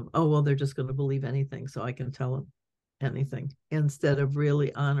 They're just going to believe anything, so I can tell them anything, instead of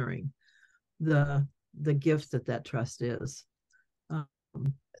really honoring the gift that trust is.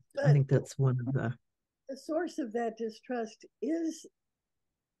 I think that's one of the source of that distrust is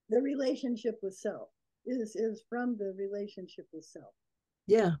the relationship with self, is from the relationship with self.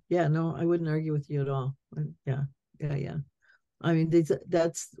 Yeah. No, I wouldn't argue with you at all. Yeah. I mean,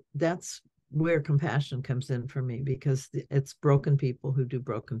 that's where compassion comes in for me, because it's broken people who do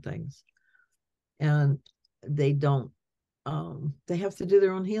broken things, and they don't. They have to do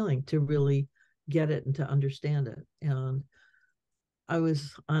their own healing to really get it and to understand it. And I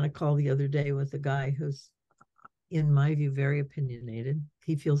was on a call the other day with a guy who's, in my view, very opinionated.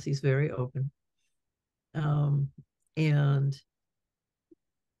 He feels he's very open. And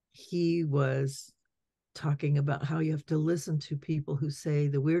he was talking about how you have to listen to people who say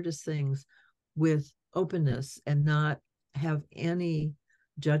the weirdest things with openness and not have any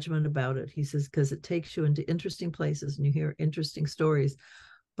judgment about it. He says, because it takes you into interesting places and you hear interesting stories,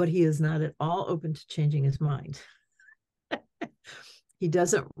 but he is not at all open to changing his mind. He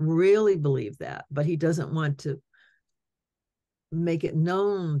doesn't really believe that, but he doesn't want to make it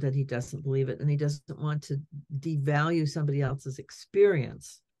known that he doesn't believe it, and he doesn't want to devalue somebody else's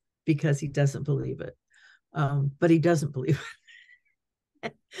experience because he doesn't believe it. But he doesn't believe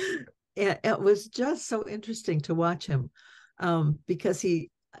it. It was just so interesting to watch him, because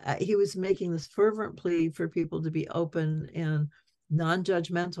he was making this fervent plea for people to be open and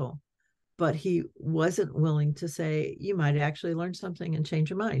non-judgmental, but he wasn't willing to say, you might actually learn something and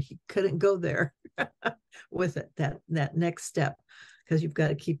change your mind. He couldn't go there with it, that next step, because you've got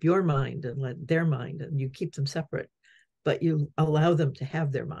to keep your mind and let their mind, and you keep them separate, but you allow them to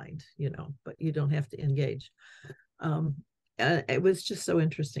have their mind, but you don't have to engage. It was just so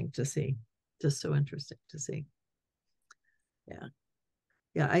interesting to see.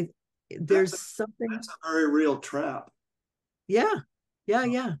 Yeah. there's something. That's a very real trap. Yeah.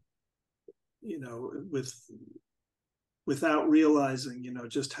 Yeah. You know, without realizing, you know,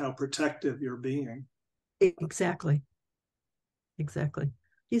 just how protective you're being. Exactly.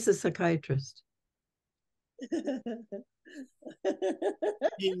 He's a psychiatrist.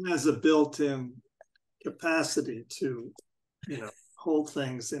 He has a built-in capacity to, you know, hold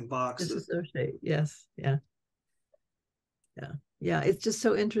things in boxes. Disassociate. Yes. Yeah. It's just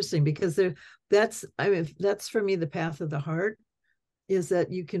so interesting because that's for me the path of the heart, is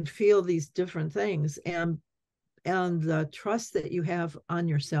that you can feel these different things, and the trust that you have on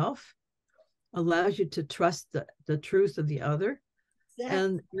yourself allows you to trust the truth of the other.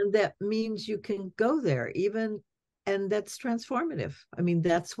 And that means you can go there even, and that's transformative. I mean,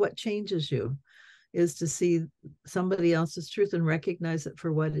 that's what changes you, is to see somebody else's truth and recognize it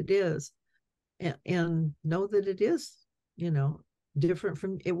for what it is, and know that it is, you know, different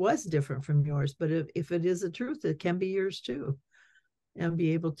from yours, but if it is a truth, it can be yours too, and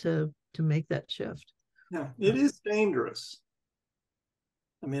be able to make that shift. Yeah, it is dangerous.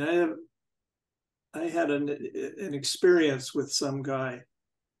 I mean, I had an experience with some guy.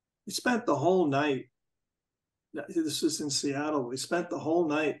 We spent the whole night. This was in Seattle. We spent the whole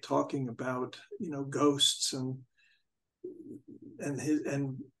night talking about, you know, ghosts and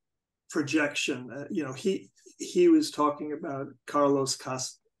projection. You know, he was talking about Carlos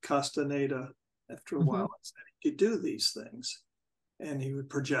Castaneda. After a while, I said he could do these things, and he would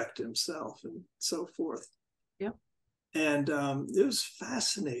project himself and so forth. Yep. And it was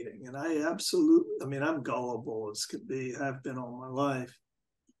fascinating. And I mean, I'm gullible as could be, have been all my life.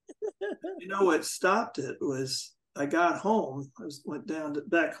 You know, what stopped it was I got home. Went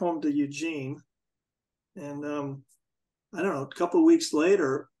back home to Eugene. And I don't know, a couple of weeks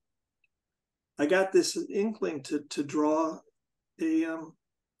later, I got this inkling to draw you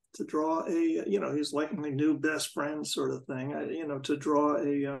know, he's like my new best friend sort of thing, you know, to draw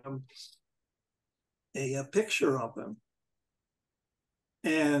a picture of him.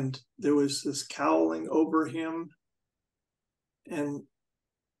 And there was this cowling over him, and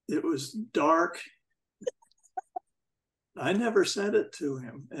it was dark. I never sent it to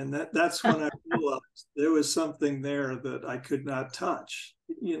him. And that's when I realized there was something there that I could not touch,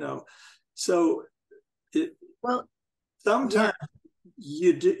 you know. So sometimes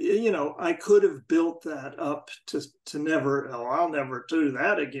you do, you know, I could have built that up to never, I'll never do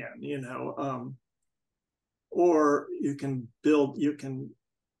that again, you know. Or you can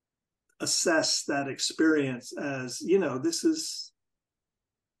assess that experience as, you know, this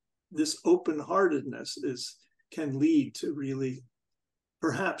open-heartedness can lead to really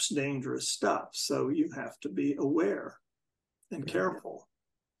perhaps dangerous stuff. So you have to be aware and careful.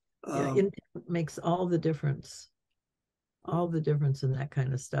 It makes all the difference in that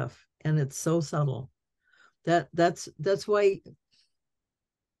kind of stuff. And it's so subtle. That's why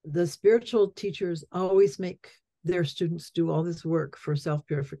the spiritual teachers always make their students do all this work for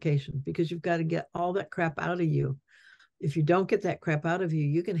self-purification, because you've got to get all that crap out of you. If you don't get that crap out of you,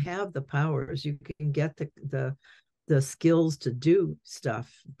 you can have the powers, you can get the skills to do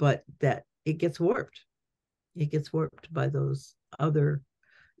stuff, but that it gets warped. It gets warped by those other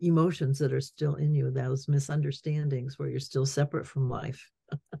emotions that are still in you, those misunderstandings where you're still separate from life.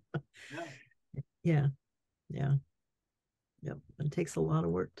 Yeah. Yep. It takes a lot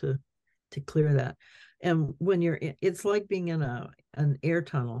of work to clear that. And when it's like being in an air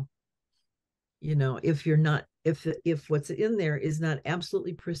tunnel. You know, if what's in there is not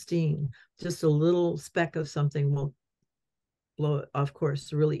absolutely pristine, just a little speck of something will blow it off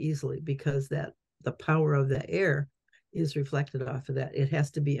course really easily, because the power of the air is reflected off of that. It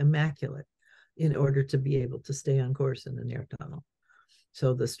has to be immaculate in order to be able to stay on course in an air tunnel.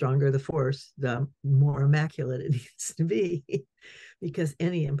 So the stronger the force, the more immaculate it needs to be, because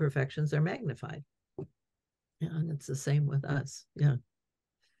any imperfections are magnified. And it's the same with us. Yeah.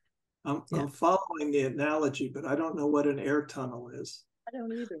 I'm following the analogy, but I don't know what an air tunnel is. I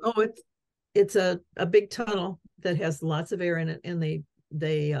don't either. Oh, it's a big tunnel that has lots of air in it, and they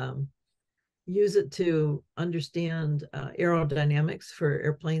use it to understand aerodynamics for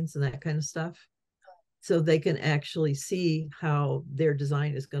airplanes and that kind of stuff. So they can actually see how their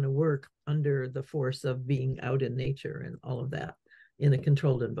design is going to work under the force of being out in nature and all of that in a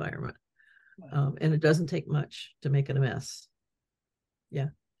controlled environment. And it doesn't take much to make it a mess. Yeah.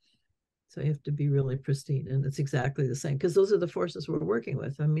 So you have to be really pristine. And it's exactly the same, because those are the forces we're working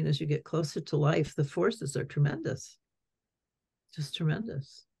with. I mean, as you get closer to life, the forces are tremendous. Just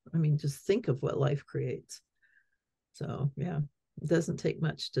tremendous. I mean, just think of what life creates. So yeah, it doesn't take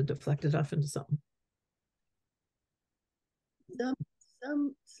much to deflect it off into something.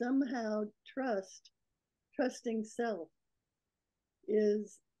 somehow trusting self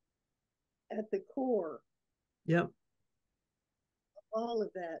is at the core. Yep. Of all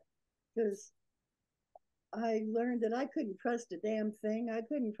of that, because I learned that I couldn't trust a damn thing. I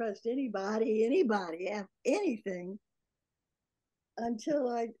couldn't trust anybody, anything, until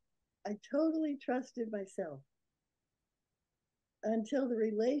I totally trusted myself. Until the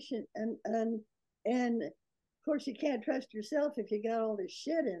relation and of course you can't trust yourself if you got all this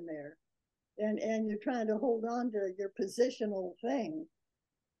shit in there, and you're trying to hold on to your positional thing.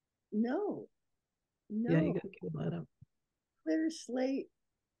 No, Yeah, you got to kill that up. Clear slate,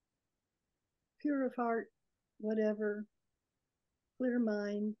 pure of heart, whatever, clear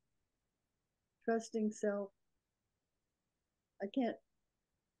mind, trusting self. I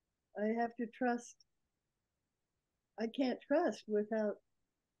have to trust. I can't trust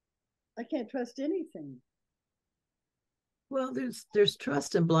anything. Well, there's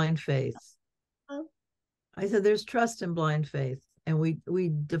trust in blind faith. Huh? I said there's trust in blind faith, and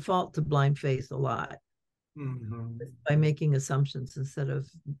we default to blind faith a lot by making assumptions instead of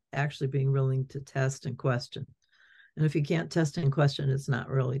actually being willing to test and question. And if you can't test and question, it's not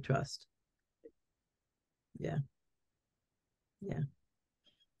really trust. Yeah.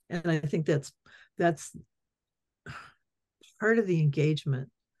 And I think that's part of the engagement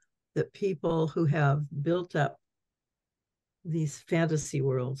that people who have built up these fantasy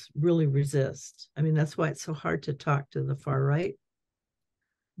worlds really resist. I mean, that's why it's so hard to talk to the far right,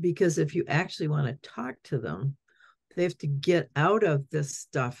 because if you actually want to talk to them, they have to get out of this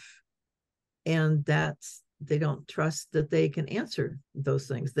stuff, and they don't trust that they can answer those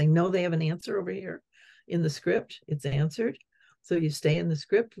things. They know they have an answer over here in the script, it's answered, so you stay in the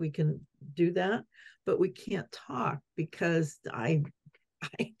script, we can do that, but we can't talk because I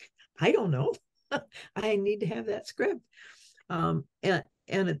don't know. I need to have that script. And it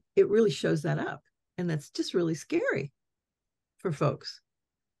really shows that up, and that's just really scary for folks.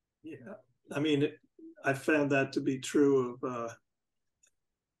 Yeah, I mean, I found that to be true of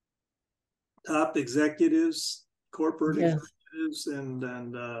top executives, corporate executives, and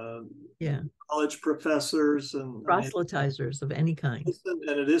college professors, and proselytizers of any kind.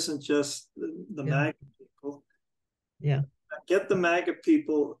 And it isn't just the MAGA people. Yeah, get the MAGA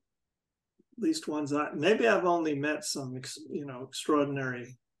people. At least ones maybe I've only met some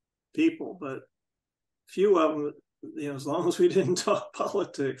extraordinary people, but few of them, as long as we didn't talk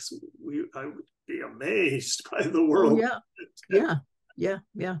politics, I would be amazed by the world. Oh, yeah.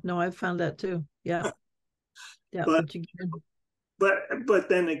 No, I've found that too. Yeah. But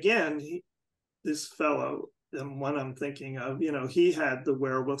then again, this fellow, and one I'm thinking of, he had the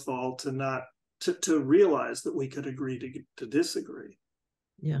wherewithal to realize that we could agree to disagree.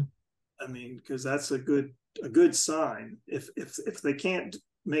 Yeah. I mean, because that's a good sign. If they can't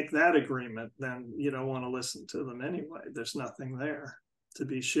make that agreement, then you don't want to listen to them anyway. There's nothing there to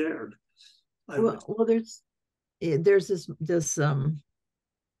be shared. Well, there's this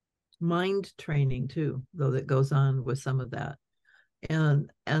mind training too, though, that goes on with some of that,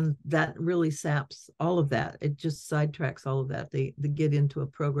 and that really saps all of that. It just sidetracks all of that. They get into a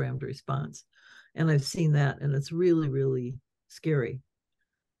programmed response, and I've seen that, and it's really, really scary,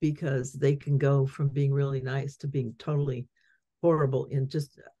 because they can go from being really nice to being totally horrible in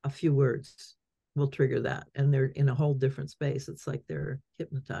just a few words. Will trigger that, and they're in a whole different space. It's like they're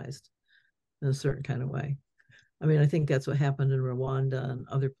hypnotized in a certain kind of way. I mean, I think that's what happened in Rwanda and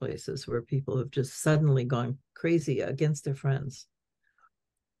other places where people have just suddenly gone crazy against their friends,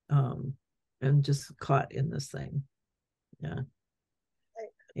 and just caught in this thing. Yeah.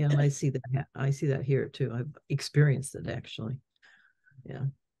 And I see that here too. I've experienced it, actually. Yeah.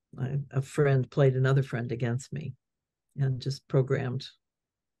 A friend played another friend against me and just programmed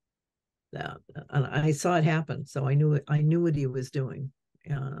that. And I saw it happen. So I knew what he was doing.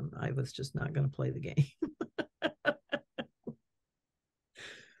 And I was just not going to play the game.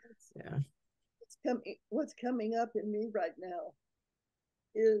 Yeah. What's coming up in me right now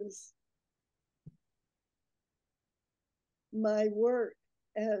is my work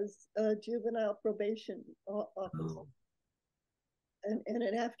as a juvenile probation officer. And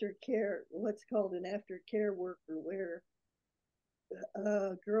an aftercare, what's called an aftercare worker, where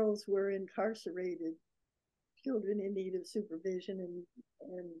girls were incarcerated, children in need of supervision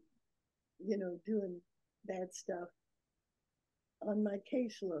and doing bad stuff on my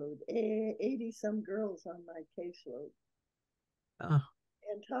caseload. 80 some girls on my caseload.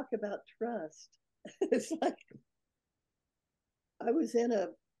 And talk about trust. It's like I was in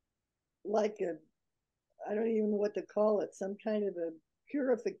I don't even know what to call it, some kind of a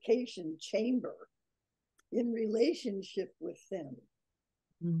purification chamber in relationship with them.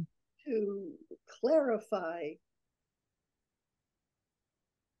 Mm. to clarify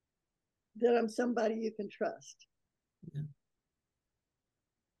that I'm somebody you can trust. Yeah.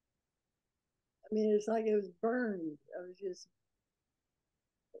 I mean, it's like it was burned. I was just,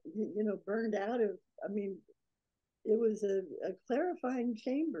 burned out of, I mean, it was a clarifying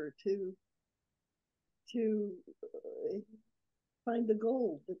chamber to find the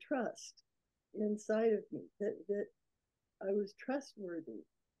gold, the trust inside of me, that I was trustworthy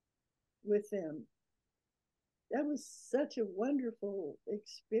with them. That was such a wonderful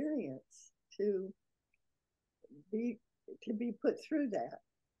experience to be put through that,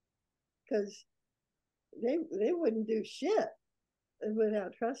 because they wouldn't do shit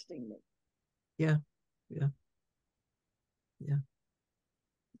without trusting me. Yeah. Yeah. Yeah.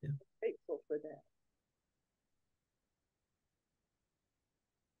 Yeah. I'm grateful for that.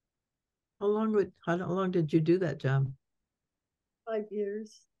 How long did you do that job? 5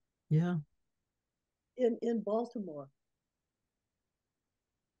 years Yeah. in Baltimore.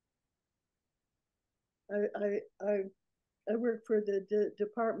 I work for the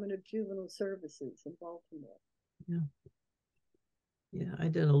Department of Juvenile Services in Baltimore. Yeah. Yeah. I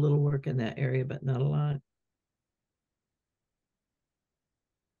did a little work in that area, but not a lot.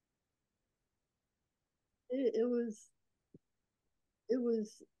 It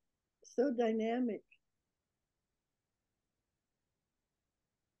was so dynamic.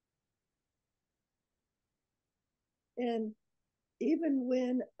 And even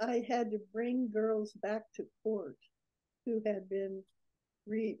when I had to bring girls back to court who had been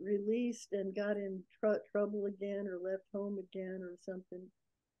released and got in trouble again or left home again or something,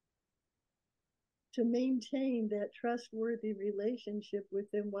 to maintain that trustworthy relationship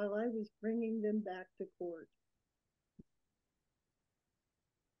with them while I was bringing them back to court.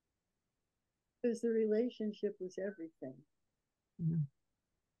 Because the relationship was everything. Mm.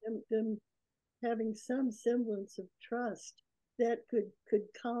 Them having some semblance of trust that could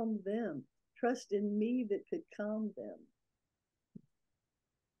calm them, trust in me that could calm them.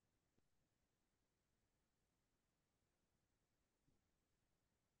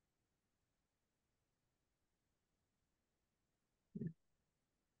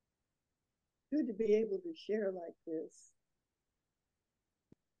 Good to be able to share like this.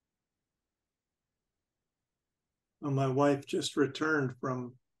 Well, my wife just returned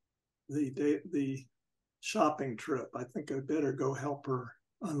from the shopping trip. I think I better go help her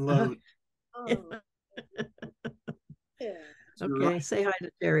unload. Oh, yeah. Okay, Right. say hi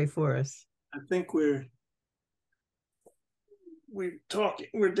to Terry for us. I think we're talking,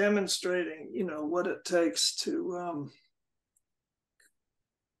 we're demonstrating, what it takes to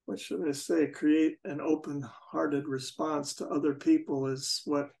what should I say, create an open-hearted response to other people is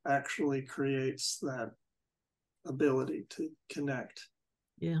what actually creates that ability to connect.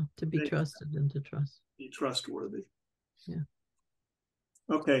 Yeah, to be trusted and to trust. Be trustworthy. Yeah.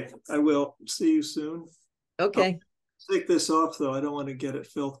 Okay, I will. See you soon. Okay. I'll take this off though. I don't want to get it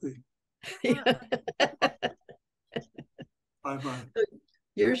filthy. Bye-bye.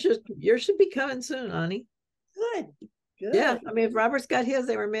 Yours should be coming soon, honey. Good. Yeah, I mean, if Robert's got his,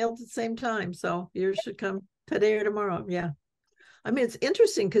 they were mailed at the same time, so yours should come today or tomorrow. Yeah, I mean, it's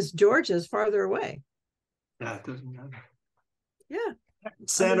interesting because Georgia is farther away. Yeah, it doesn't matter. Yeah,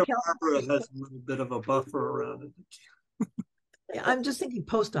 Santa Barbara has a little bit of a buffer around it. Yeah, I'm just thinking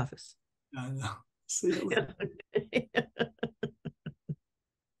post office. I know. See you later.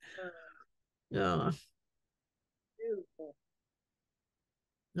 No, Beautiful.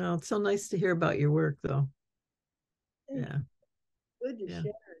 no, it's so nice to hear about your work, though. Yeah, Good to share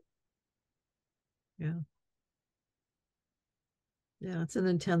it. Yeah, yeah, it's an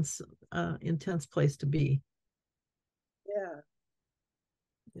intense place to be. Yeah.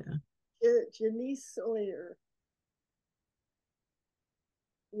 Yeah. Janice Sawyer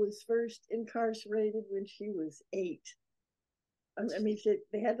was first incarcerated when she was 8. I mean,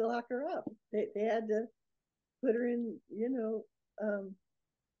 they had to lock her up. They had to put her in,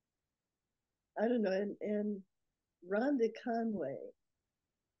 I don't know, and Rhonda Conway.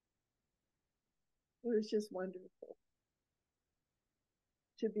 It was just wonderful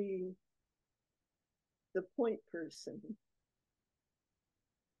to be the point person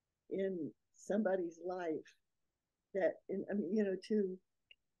in somebody's life that, I mean, to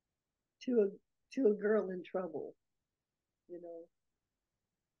a girl in trouble,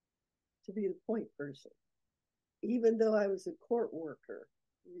 to be the point person. Even though I was a court worker,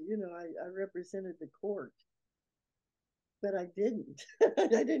 I represented the court, but I didn't.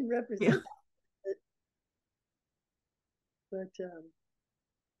 I didn't represent it. But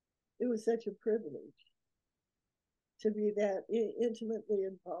it was such a privilege to be that intimately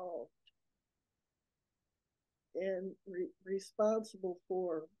involved and responsible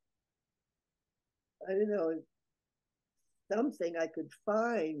for, I don't know, something I could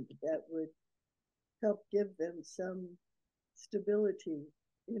find that would help give them some stability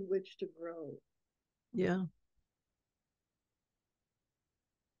in which to grow. Yeah.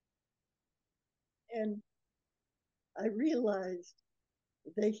 And I realized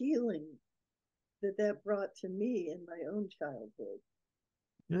the healing that brought to me in my own childhood.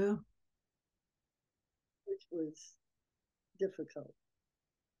 Yeah. Which was difficult.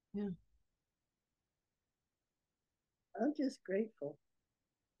 Yeah. I'm just grateful.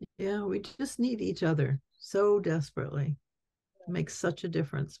 Yeah, we just need each other so desperately. It makes such a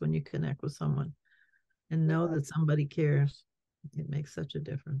difference when you connect with someone and know that somebody cares. It makes such a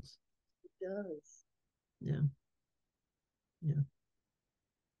difference. It does. Yeah. Yeah.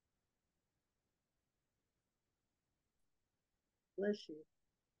 Bless you.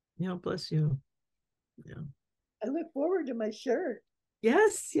 Yeah, bless you. Yeah. I look forward to my shirt.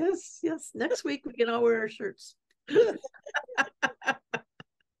 Yes, yes, yes. Next week we can all wear our shirts. Thank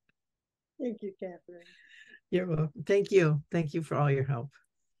you, Kathryn. You're welcome. Thank you. Thank you for all your help.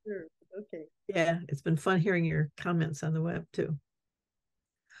 Sure. Okay. Yeah, it's been fun hearing your comments on the web too.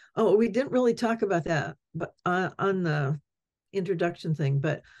 Oh, we didn't really talk about that, but on the introduction thing,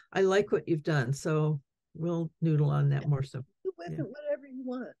 but I like what you've done. So we'll noodle on that more. So Do with it whatever you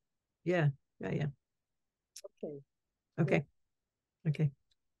want. yeah. Yeah. Yeah. Okay. Okay. Okay.